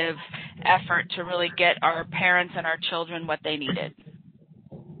collaborative effort to really get our parents and our children what they needed.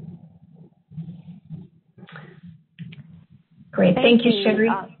 Great. Thank you, Sherry.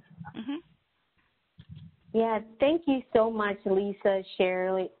 Yeah, thank you so much, Lisa,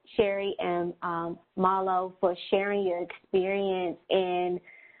 Sherry, and Malo, for sharing your experience in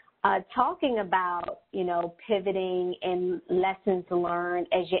talking about, pivoting and lessons learned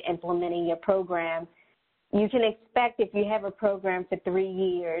as you're implementing your program. You can expect if you have a program for 3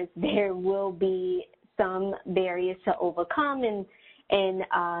 years, there will be some barriers to overcome and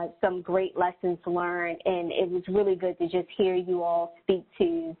some great lessons learned, and it was really good to just hear you all speak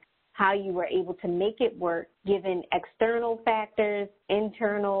to how you were able to make it work given external factors,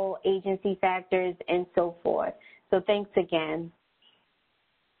 internal agency factors, and so forth. So thanks again.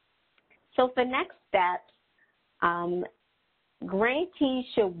 So for next steps, grantees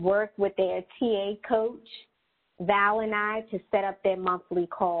should work with their TA coach, Val and I, to set up their monthly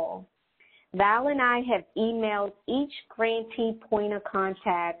call. Val and I have emailed each grantee point of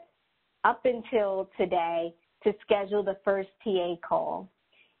contact up until today to schedule the first TA call.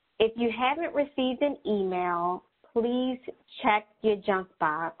 If you haven't received an email, please check your junk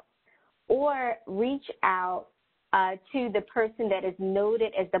box or reach out to the person that is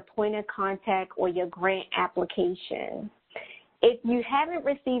noted as the point of contact or your grant application. If you haven't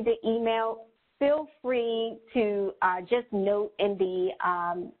received the email, feel free to just note in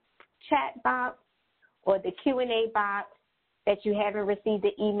the chat box or the Q&A box that you haven't received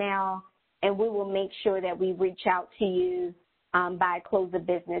the email, and we will make sure that we reach out to you by close of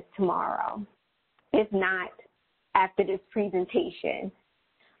business tomorrow, if not after this presentation.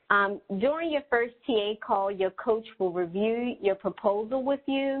 During your first TA call, your coach will review your proposal with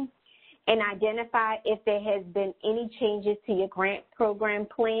you and identify if there has been any changes to your grant program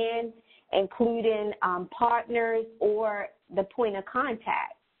plan, including partners or the point of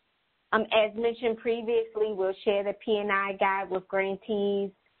contact. As mentioned previously, we'll share the P&I guide with grantees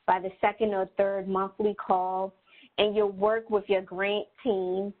by the second or third monthly call, and you'll work with your grant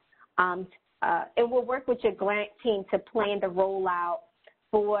team. We'll work with your grant team to plan the rollout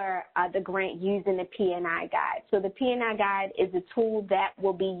for the grant using the P&I guide. So the P&I guide is a tool that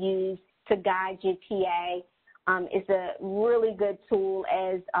will be used to guide your TA. It's a really good tool,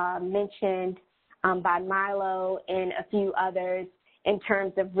 as mentioned by Milo and a few others, in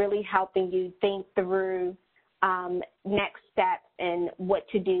terms of really helping you think through next steps and what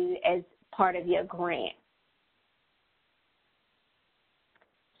to do as part of your grant.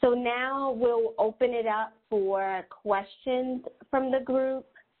 So now we'll open it up for questions from the group.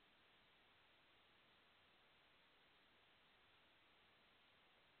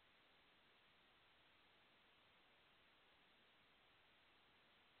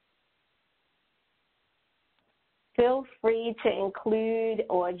 Feel free to include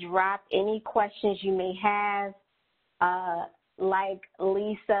or drop any questions you may have. Like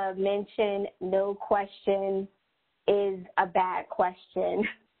Lisa mentioned, no question is a bad question.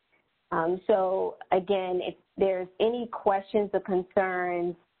 So again, if there's any questions or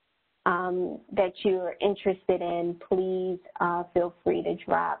concerns that you're interested in, please feel free to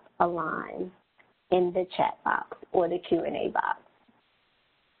drop a line in the chat box or the Q&A box.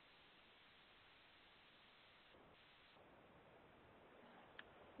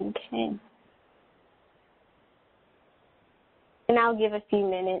 Okay. And I'll give a few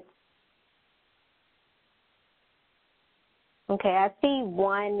minutes. Okay, I see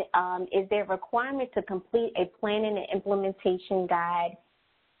one. Is there a requirement to complete a planning and implementation guide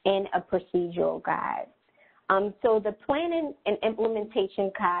and a procedural guide? So the planning and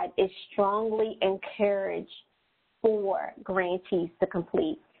implementation guide is strongly encouraged for grantees to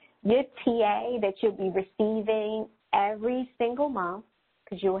complete. Your TA that you'll be receiving every single month,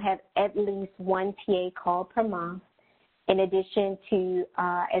 because you'll have at least one TA call per month, in addition to,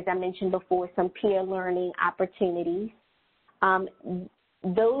 as I mentioned before, some peer learning opportunities.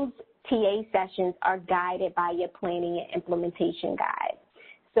 Those TA sessions are guided by your planning and implementation guide.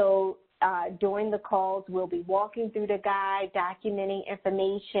 So during the calls, we'll be walking through the guide, documenting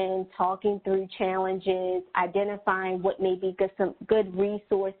information, talking through challenges, identifying what may be some good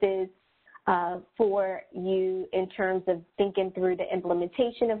resources for you in terms of thinking through the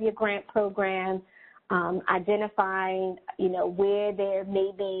implementation of your grant program, identifying, where there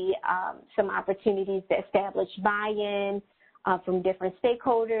may be some opportunities to establish buy-in from different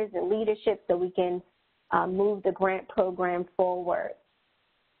stakeholders and leadership so we can move the grant program forward.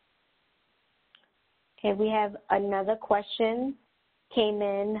 Okay, we have another question came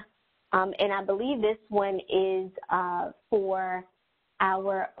in, and I believe this one is for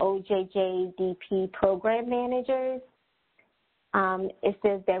our OJJDP program managers. It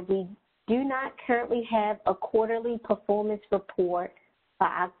says that we do not currently have a quarterly performance report by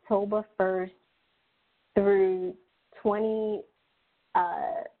October 1st through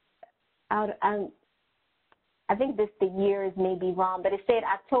I think the years may be wrong, but it said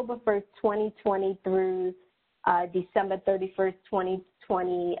October 1st, 2020 through December 31st,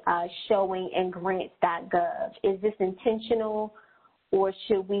 2020, showing in grants.gov. Is this intentional, or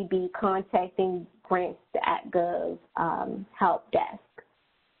should we be contacting grants.gov help desk?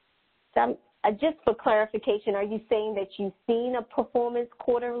 So just for clarification, are you saying that you've seen a performance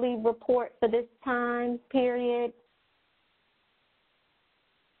quarterly report for this time period?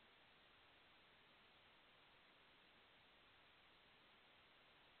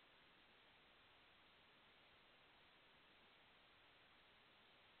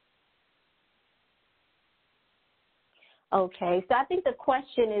 Okay, so I think the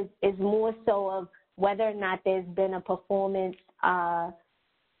question is more so of whether or not there's been a performance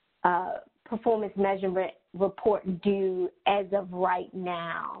measurement report due as of right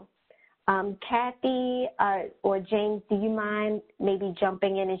now. Kathy or James, do you mind maybe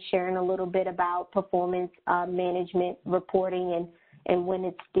jumping in and sharing a little bit about performance management reporting and when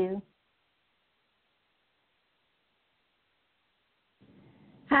it's due?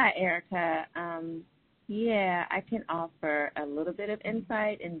 Hi, Erica. Yeah, I can offer a little bit of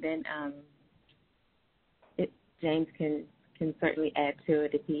insight, and then James can certainly add to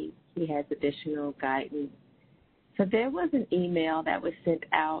it if he he has additional guidance. So there was an email that was sent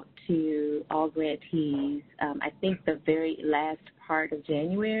out to all grantees, I think the very last part of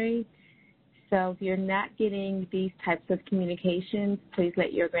January. So if you're not getting these types of communications, please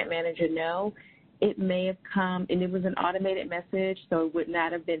let your grant manager know. It may have come, and it was an automated message, so it would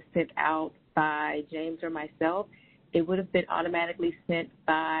not have been sent out by James or myself. It would have been automatically sent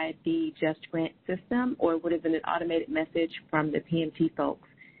by the Just Grant system, or it would have been an automated message from the PMT folks.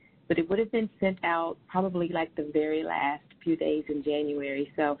 But it would have been sent out probably like the very last few days in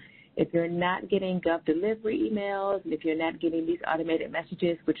January. So if you're not getting Gov delivery emails, and if you're not getting these automated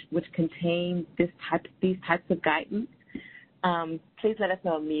messages which contain these types of guidance, please let us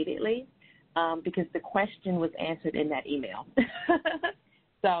know immediately, because the question was answered in that email.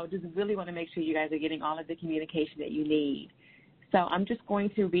 So just really want to make sure you guys are getting all of the communication that you need. So I'm just going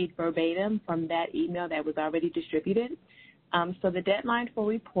to read verbatim from that email that was already distributed. So the deadline for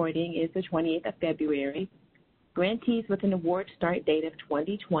reporting is the 28th of February. Grantees with an award start date of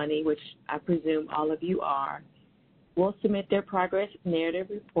 2020, which I presume all of you are, will submit their progress narrative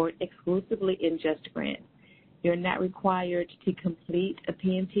report exclusively in Just Grant. You're not required to complete a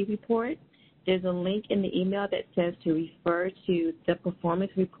PMT report. There's a link in the email that says to refer to the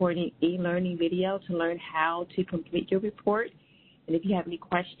performance reporting e-learning video to learn how to complete your report. And if you have any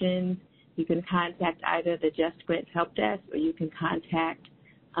questions, you can contact either the Just Grants Help Desk or you can contact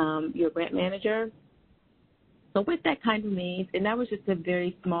your grant manager. So with that kind of means, and that was just a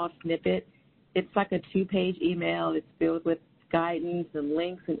very small snippet, it's like a 2-page email. It's filled with guidance and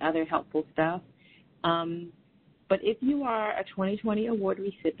links and other helpful stuff. But if you are a 2020 award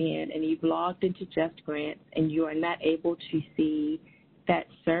recipient and you've logged into Just Grants and you are not able to see that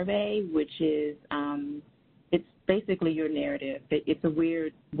survey, which is it's basically your narrative. It's a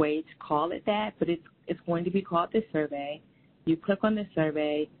weird way to call it that, but it's going to be called the survey. You click on the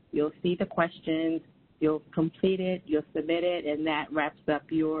survey, you'll see the questions, you'll complete it, you'll submit it, and that wraps up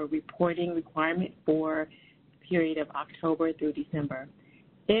your reporting requirement for the period of October through December.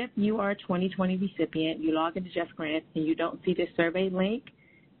 If you are a 2020 recipient, you log into Just Grants and you don't see the survey link,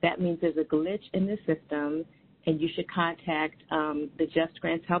 that means there's a glitch in the system, and you should contact the Just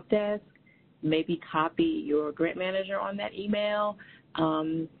Grants Help Desk, maybe copy your grant manager on that email.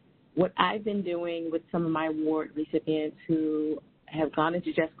 What I've been doing with some of my award recipients who have gone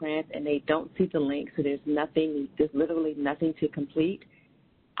into Just Grants and they don't see the link, so there's literally nothing to complete.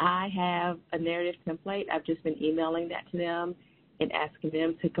 I have a narrative template. I've just been emailing that to them and asking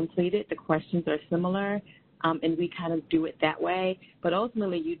them to complete it. The questions are similar, and we kind of do it that way. But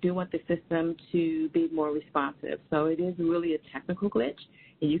ultimately, you do want the system to be more responsive. So it is really a technical glitch,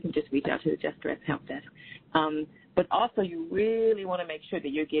 and you can just reach out to the Just Grants Help Desk. But also, you really want to make sure that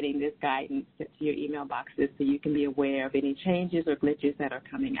you're getting this guidance to your email boxes so you can be aware of any changes or glitches that are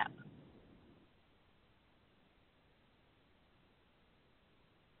coming up.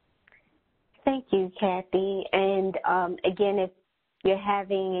 Thank you, Kathy. And again, if you're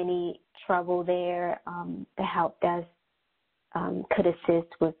having any trouble there, the help desk could assist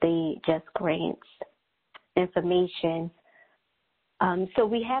with the Just Grants information. So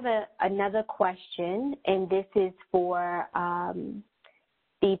we have another question, and this is for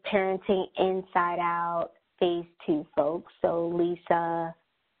the Parenting Inside Out Phase 2 folks. So Lisa,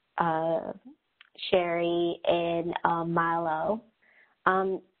 Sherry, and Milo.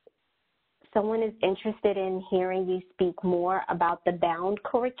 Someone is interested in hearing you speak more about the bound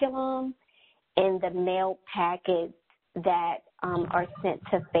curriculum and the mail packets that are sent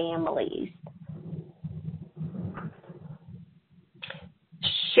to families.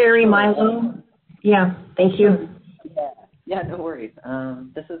 Sherry, Milo. Yeah, thank you. Yeah, no worries.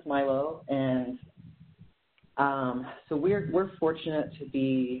 This is Milo, and so we're fortunate to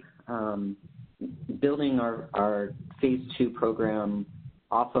be building our Phase 2 program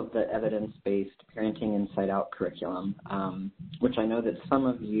off of the evidence-based Parenting Inside Out curriculum, which I know that some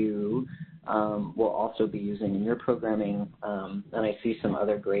of you will also be using in your programming, and I see some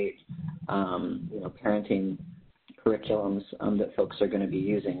other great, parenting curriculums that folks are going to be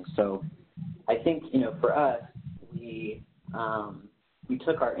using. So I think, for us, we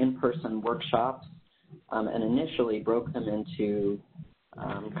took our in-person workshops and initially broke them into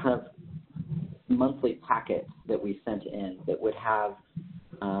kind of monthly packets that we sent in that would have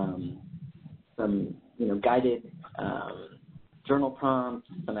some, guided journal prompts,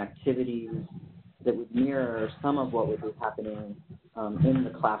 some activities that would mirror some of what would be happening in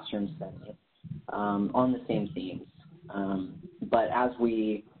the classroom setting on the same themes. But as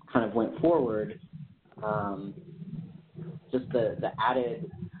we kind of went forward, just the added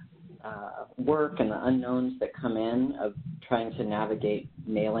work and the unknowns that come in of trying to navigate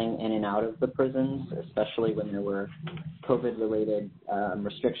mailing in and out of the prisons, especially when there were COVID-related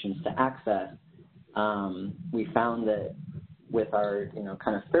restrictions to access, we found that with our,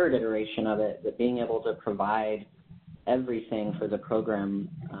 kind of third iteration of it, that being able to provide everything for the program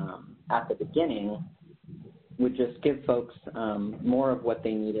at the beginning would just give folks more of what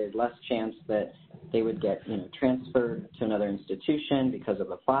they needed, less chance that they would get, transferred to another institution because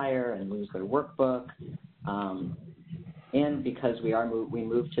of a fire and lose their workbook. And because we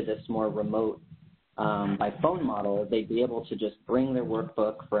moved to this more remote by phone model, they'd be able to just bring their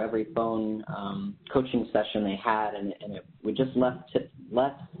workbook for every phone coaching session they had, and it would just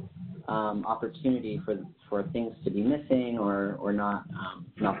less opportunity for things to be missing or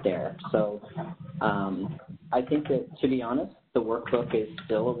not there. So I think that, to be honest, the workbook is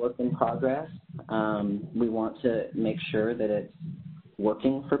still a work in progress. We want to make sure that it's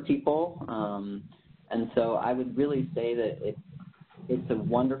working for people. And so I would really say that it's a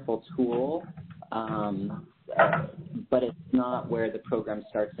wonderful tool, but it's not where the program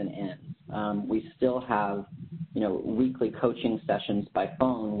starts and ends. We still have, weekly coaching sessions by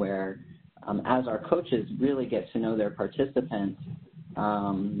phone where, as our coaches really get to know their participants,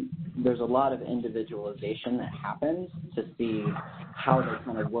 there's a lot of individualization that happens to see how they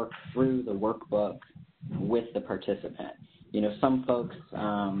kind of work through the workbook with the participant. Some folks,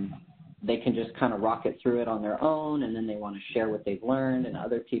 they can just kind of rocket through it on their own, and then they want to share what they've learned. And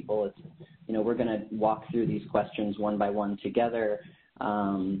other people, it's, we're going to walk through these questions one by one together,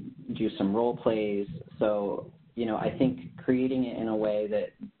 do some role plays. So, I think creating it in a way that,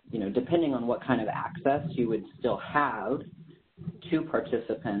 depending on what kind of access you would still have to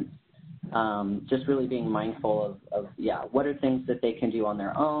participants, just really being mindful of what are things that they can do on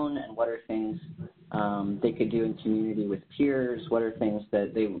their own, and what are things they could do in community with peers, what are things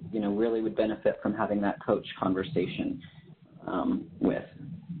that they, really would benefit from having that coach conversation with.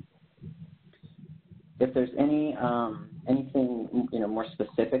 If there's anything, more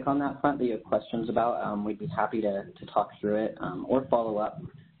specific on that front that you have questions about, we'd be happy to talk through it or follow up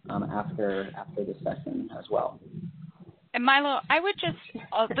after the session as well. And Milo, I would just,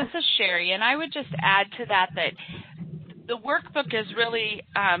 this is Sherry, and I would just add to that the workbook is really,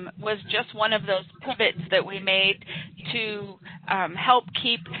 was just one of those pivots that we made to help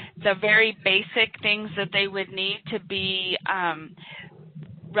keep the very basic things that they would need to be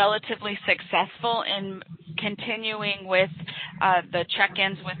relatively successful in continuing with the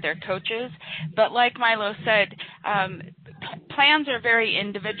check-ins with their coaches. But like Milo said, plans are very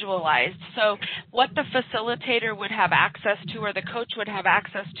individualized. So what the facilitator would have access to, or the coach would have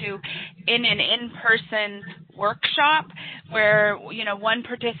access to in an in-person workshop where, one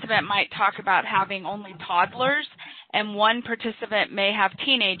participant might talk about having only toddlers and one participant may have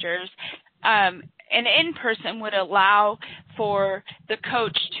teenagers, an in-person would allow for the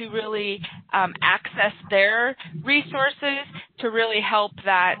coach to really access their resources to really help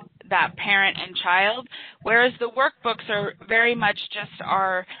that parent and child, whereas the workbooks are very much just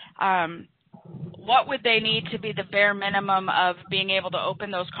what would they need to be the bare minimum of being able to open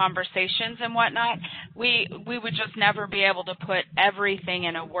those conversations and whatnot. We would just never be able to put everything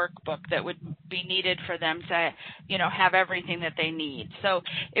in a workbook that would be needed for them to, have everything that they need. So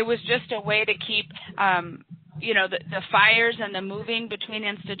it was just a way to keep, the fires and the moving between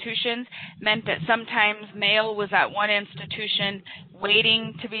institutions meant that sometimes mail was at one institution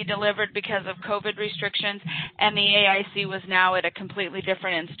waiting to be delivered because of COVID restrictions, and the AIC was now at a completely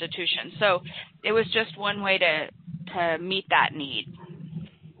different institution. So it was just one way to meet that need.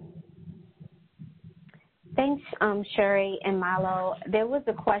 Thanks, Sherry and Milo. There was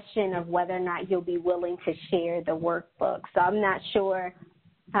a question of whether or not you'll be willing to share the workbook. So I'm not sure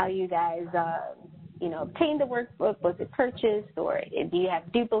how you guys obtained the workbook. Was it purchased, or do you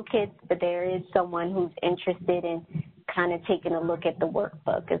have duplicates? But there is someone who's interested in kind of taking a look at the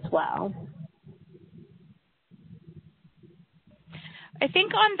workbook as well. I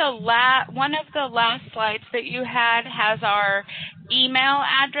think on one of the last slides that you had has our email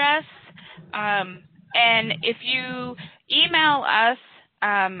address. And if you email us,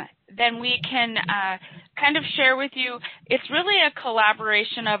 then we can kind of share with you. It's really a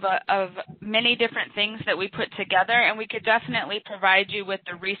collaboration of many different things that we put together, and we could definitely provide you with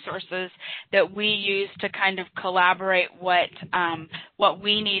the resources that we use to kind of collaborate what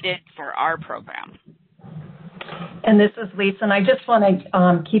we needed for our program. And this is Lisa, and I just want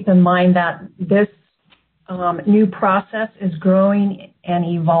to keep in mind that this new process is growing and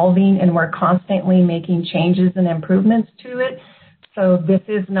evolving, and we're constantly making changes and improvements to it. So this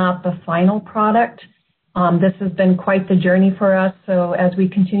is not the final product. This has been quite the journey for us, so as we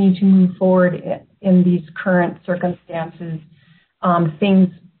continue to move forward in these current circumstances, things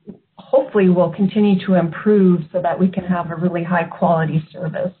hopefully will continue to improve so that we can have a really high quality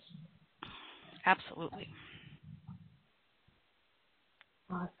service. Absolutely.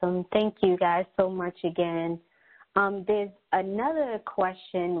 Awesome. Thank you guys so much again. There's another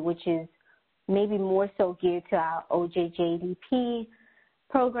question which is maybe more so geared to our OJJDP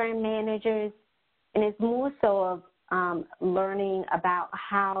program managers, and it's more so of learning about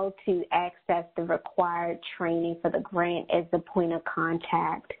how to access the required training for the grant as the point of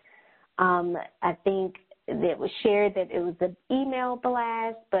contact. I think that was shared that it was an email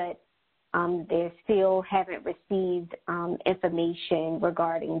blast, but they still haven't received information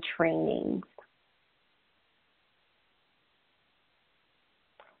regarding trainings,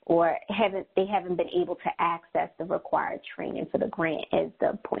 or they haven't been able to access the required training for the grant as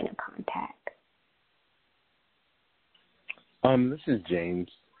the point of contact. This is James.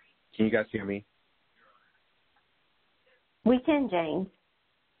 Can you guys hear me? We can, James.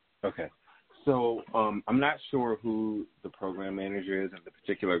 Okay. So I'm not sure who the program manager is of the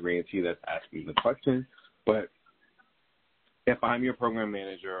particular grantee that's asking the question, but if I'm your program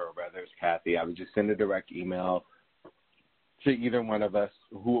manager, or rather it's Kathy, I would just send a direct email to either one of us,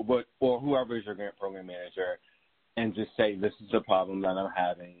 or whoever is your grant program manager, and just say, this is the problem that I'm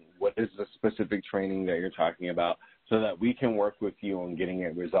having. What is the specific training that you're talking about, so that we can work with you on getting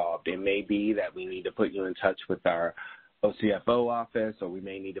it resolved. It may be that we need to put you in touch with our OCFO office, or we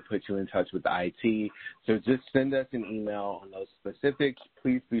may need to put you in touch with IT. So just send us an email on those specifics.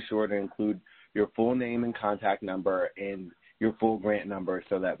 Please be sure to include your full name and contact number and your full grant number,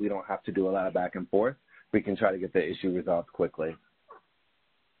 so that we don't have to do a lot of back and forth. We can try to get the issue resolved quickly.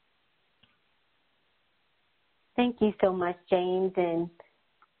 Thank you so much, James. And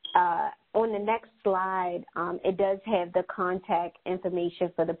on the next slide, it does have the contact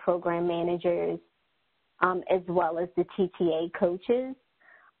information for the program managers as well as the TTA coaches.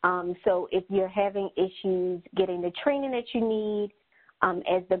 So if you're having issues getting the training that you need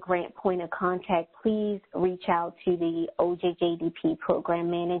as the grant point of contact, please reach out to the OJJDP program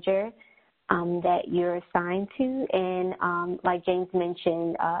manager that you're assigned to. And like James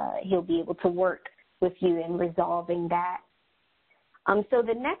mentioned, he'll be able to work with you in resolving that. So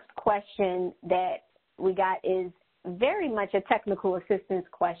the next question that we got is very much a technical assistance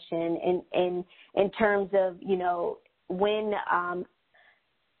question in terms of, when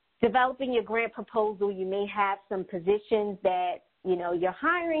developing your grant proposal, you may have some positions that, you're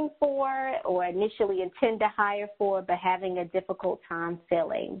hiring for or initially intend to hire for, but having a difficult time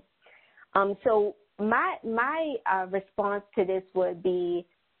filling. So my response to this would be,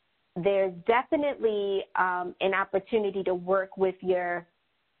 there's definitely an opportunity to work with your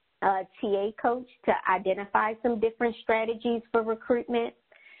TA coach to identify some different strategies for recruitment.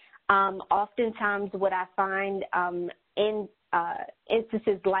 Oftentimes what I find in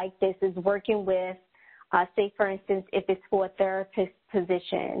instances like this is working with, say for instance, if it's for a therapist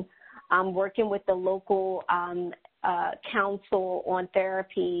position, working with the local council on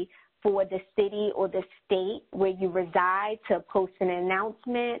therapy for the city or the state where you reside to post an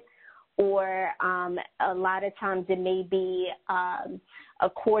announcement, or a lot of times it may be a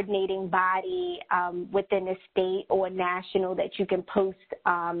coordinating body within a state or national that you can post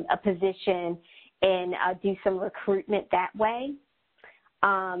a position and do some recruitment that way.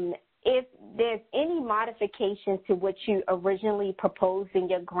 If there's any modifications to what you originally proposed in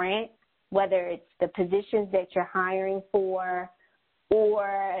your grant, whether it's the positions that you're hiring for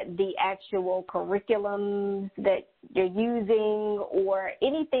or the actual curriculums that you're using, or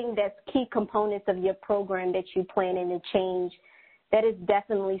anything that's key components of your program that you're planning to change, that is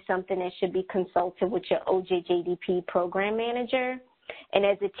definitely something that should be consulted with your OJJDP program manager. And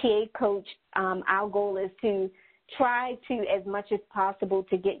as a TA coach, our goal is to try to, as much as possible,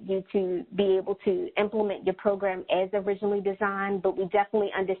 to get you to be able to implement your program as originally designed, but we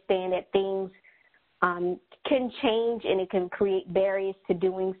definitely understand that things can change and it can create barriers to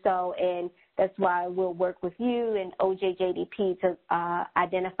doing so, and that's why we'll work with you and OJJDP to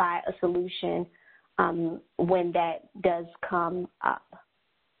identify a solution when that does come up.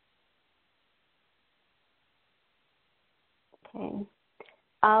 Okay.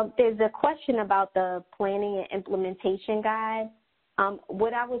 There's a question about the planning and implementation guide.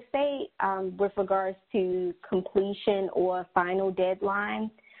 What I would say with regards to completion or final deadline,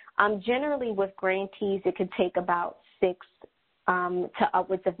 generally with grantees, it could take about 6 to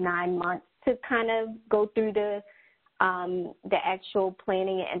upwards of 9 months to kind of go through the actual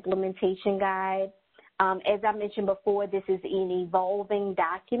planning and implementation guide. As I mentioned before, this is an evolving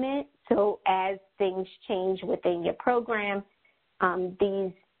document. So as things change within your program,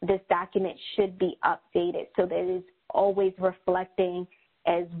 this document should be updated so that it is always reflecting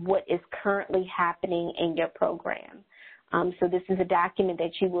as what is currently happening in your program. So this is a document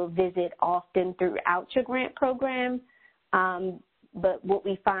that you will visit often throughout your grant program. But what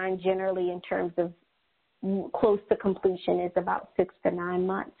we find generally in terms of close to completion is about 6 to 9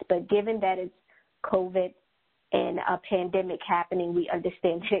 months. But given that it's COVID and a pandemic happening, we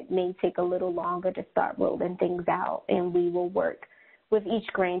understand that it may take a little longer to start rolling things out, and we will work with each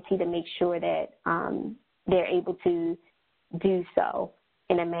grantee to make sure that they're able to do so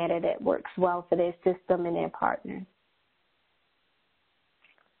in a manner that works well for their system and their partners.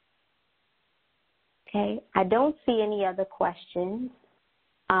 Okay, I don't see any other questions.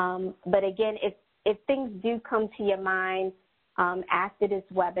 But again, if things do come to your mind after this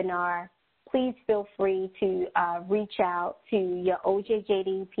webinar, please feel free to reach out to your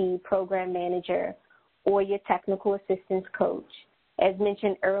OJJDP program manager or your technical assistance coach. As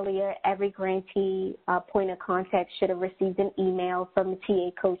mentioned earlier, every grantee point of contact should have received an email from the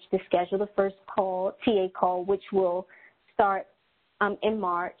TA coach to schedule the first TA call, which will start in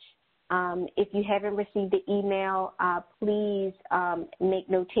March. If you haven't received the email, please make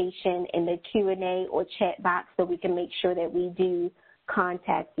notation in the Q&A or chat box so we can make sure that we do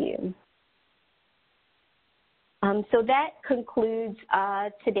contact you. So that concludes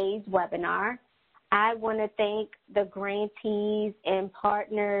today's webinar. I want to thank the grantees and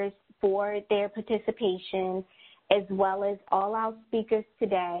partners for their participation, as well as all our speakers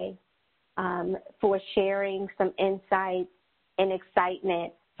today for sharing some insights and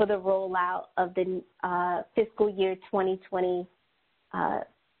excitement for the rollout of the fiscal year 2020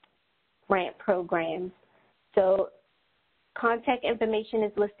 grant programs. So contact information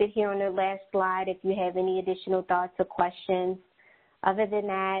is listed here on the last slide if you have any additional thoughts or questions. Other than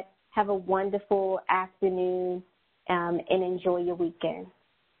that, have a wonderful afternoon and enjoy your weekend.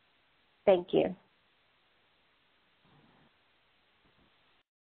 Thank you.